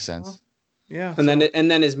 so that would make sense. Well, yeah. And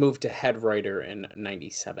then his move to head writer in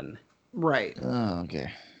 97. Right. Oh, okay.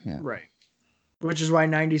 Yeah. Right. Which is why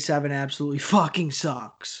 97 absolutely fucking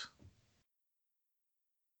sucks.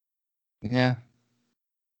 Yeah.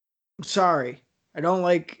 I'm sorry. I don't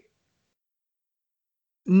like...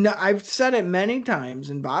 No, I've said it many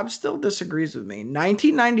times, and Bob still disagrees with me.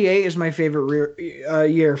 1998 is my favorite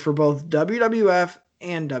year for both WWF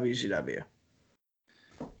and WCW.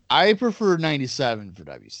 I prefer 97 for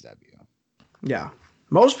WCW. Yeah.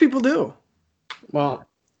 Most people do. Well,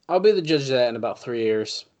 I'll be the judge of that in about 3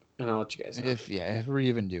 years, and I'll let you guys know. If we're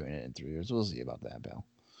even doing it in 3 years, we'll see about that, pal.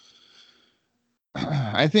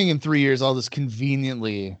 I think in 3 years I'll just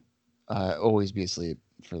conveniently always be asleep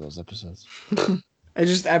for those episodes. I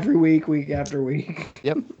just every week after week.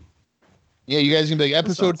 Yep. Yeah, you guys can be like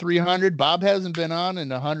episode 300. Bob hasn't been on in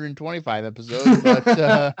 125 episodes, but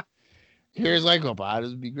here's Icopod.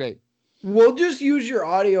 This would be great. We'll just use your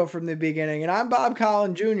audio from the beginning. And I'm Bob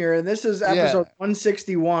Collin Jr., and this is episode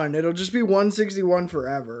 161. It'll just be 161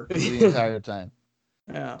 forever. The entire time.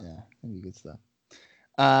 Yeah. Yeah, that'd be good stuff.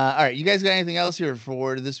 All right, you guys got anything else here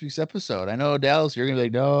for this week's episode? I know, Dallas, you're going to be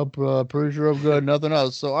like, no, pretty sure I'm good, nothing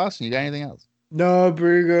else. So, Austin, you got anything else? No,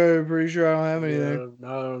 pretty good. Pretty sure I don't have anything.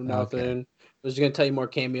 No, nothing. Okay. I was going to tell you more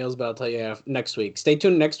cameos, but I'll tell you next week. Stay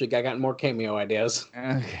tuned next week. I got more cameo ideas.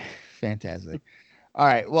 Okay, fantastic. All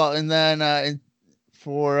right, well, and then I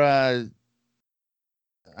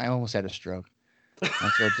almost had a stroke.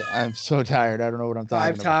 I'm so tired. I don't know what I'm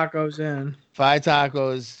talking 5 about. tacos in. 5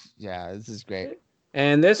 tacos. Yeah, this is great.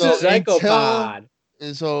 And this So is Icopod.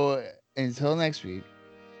 So until next week,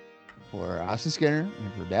 for Austin Skinner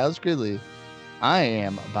and for Dallas Gridley, I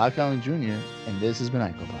am Bob Collins Jr. and this has been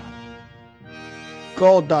Icopod.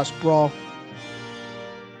 Gold dust, bro.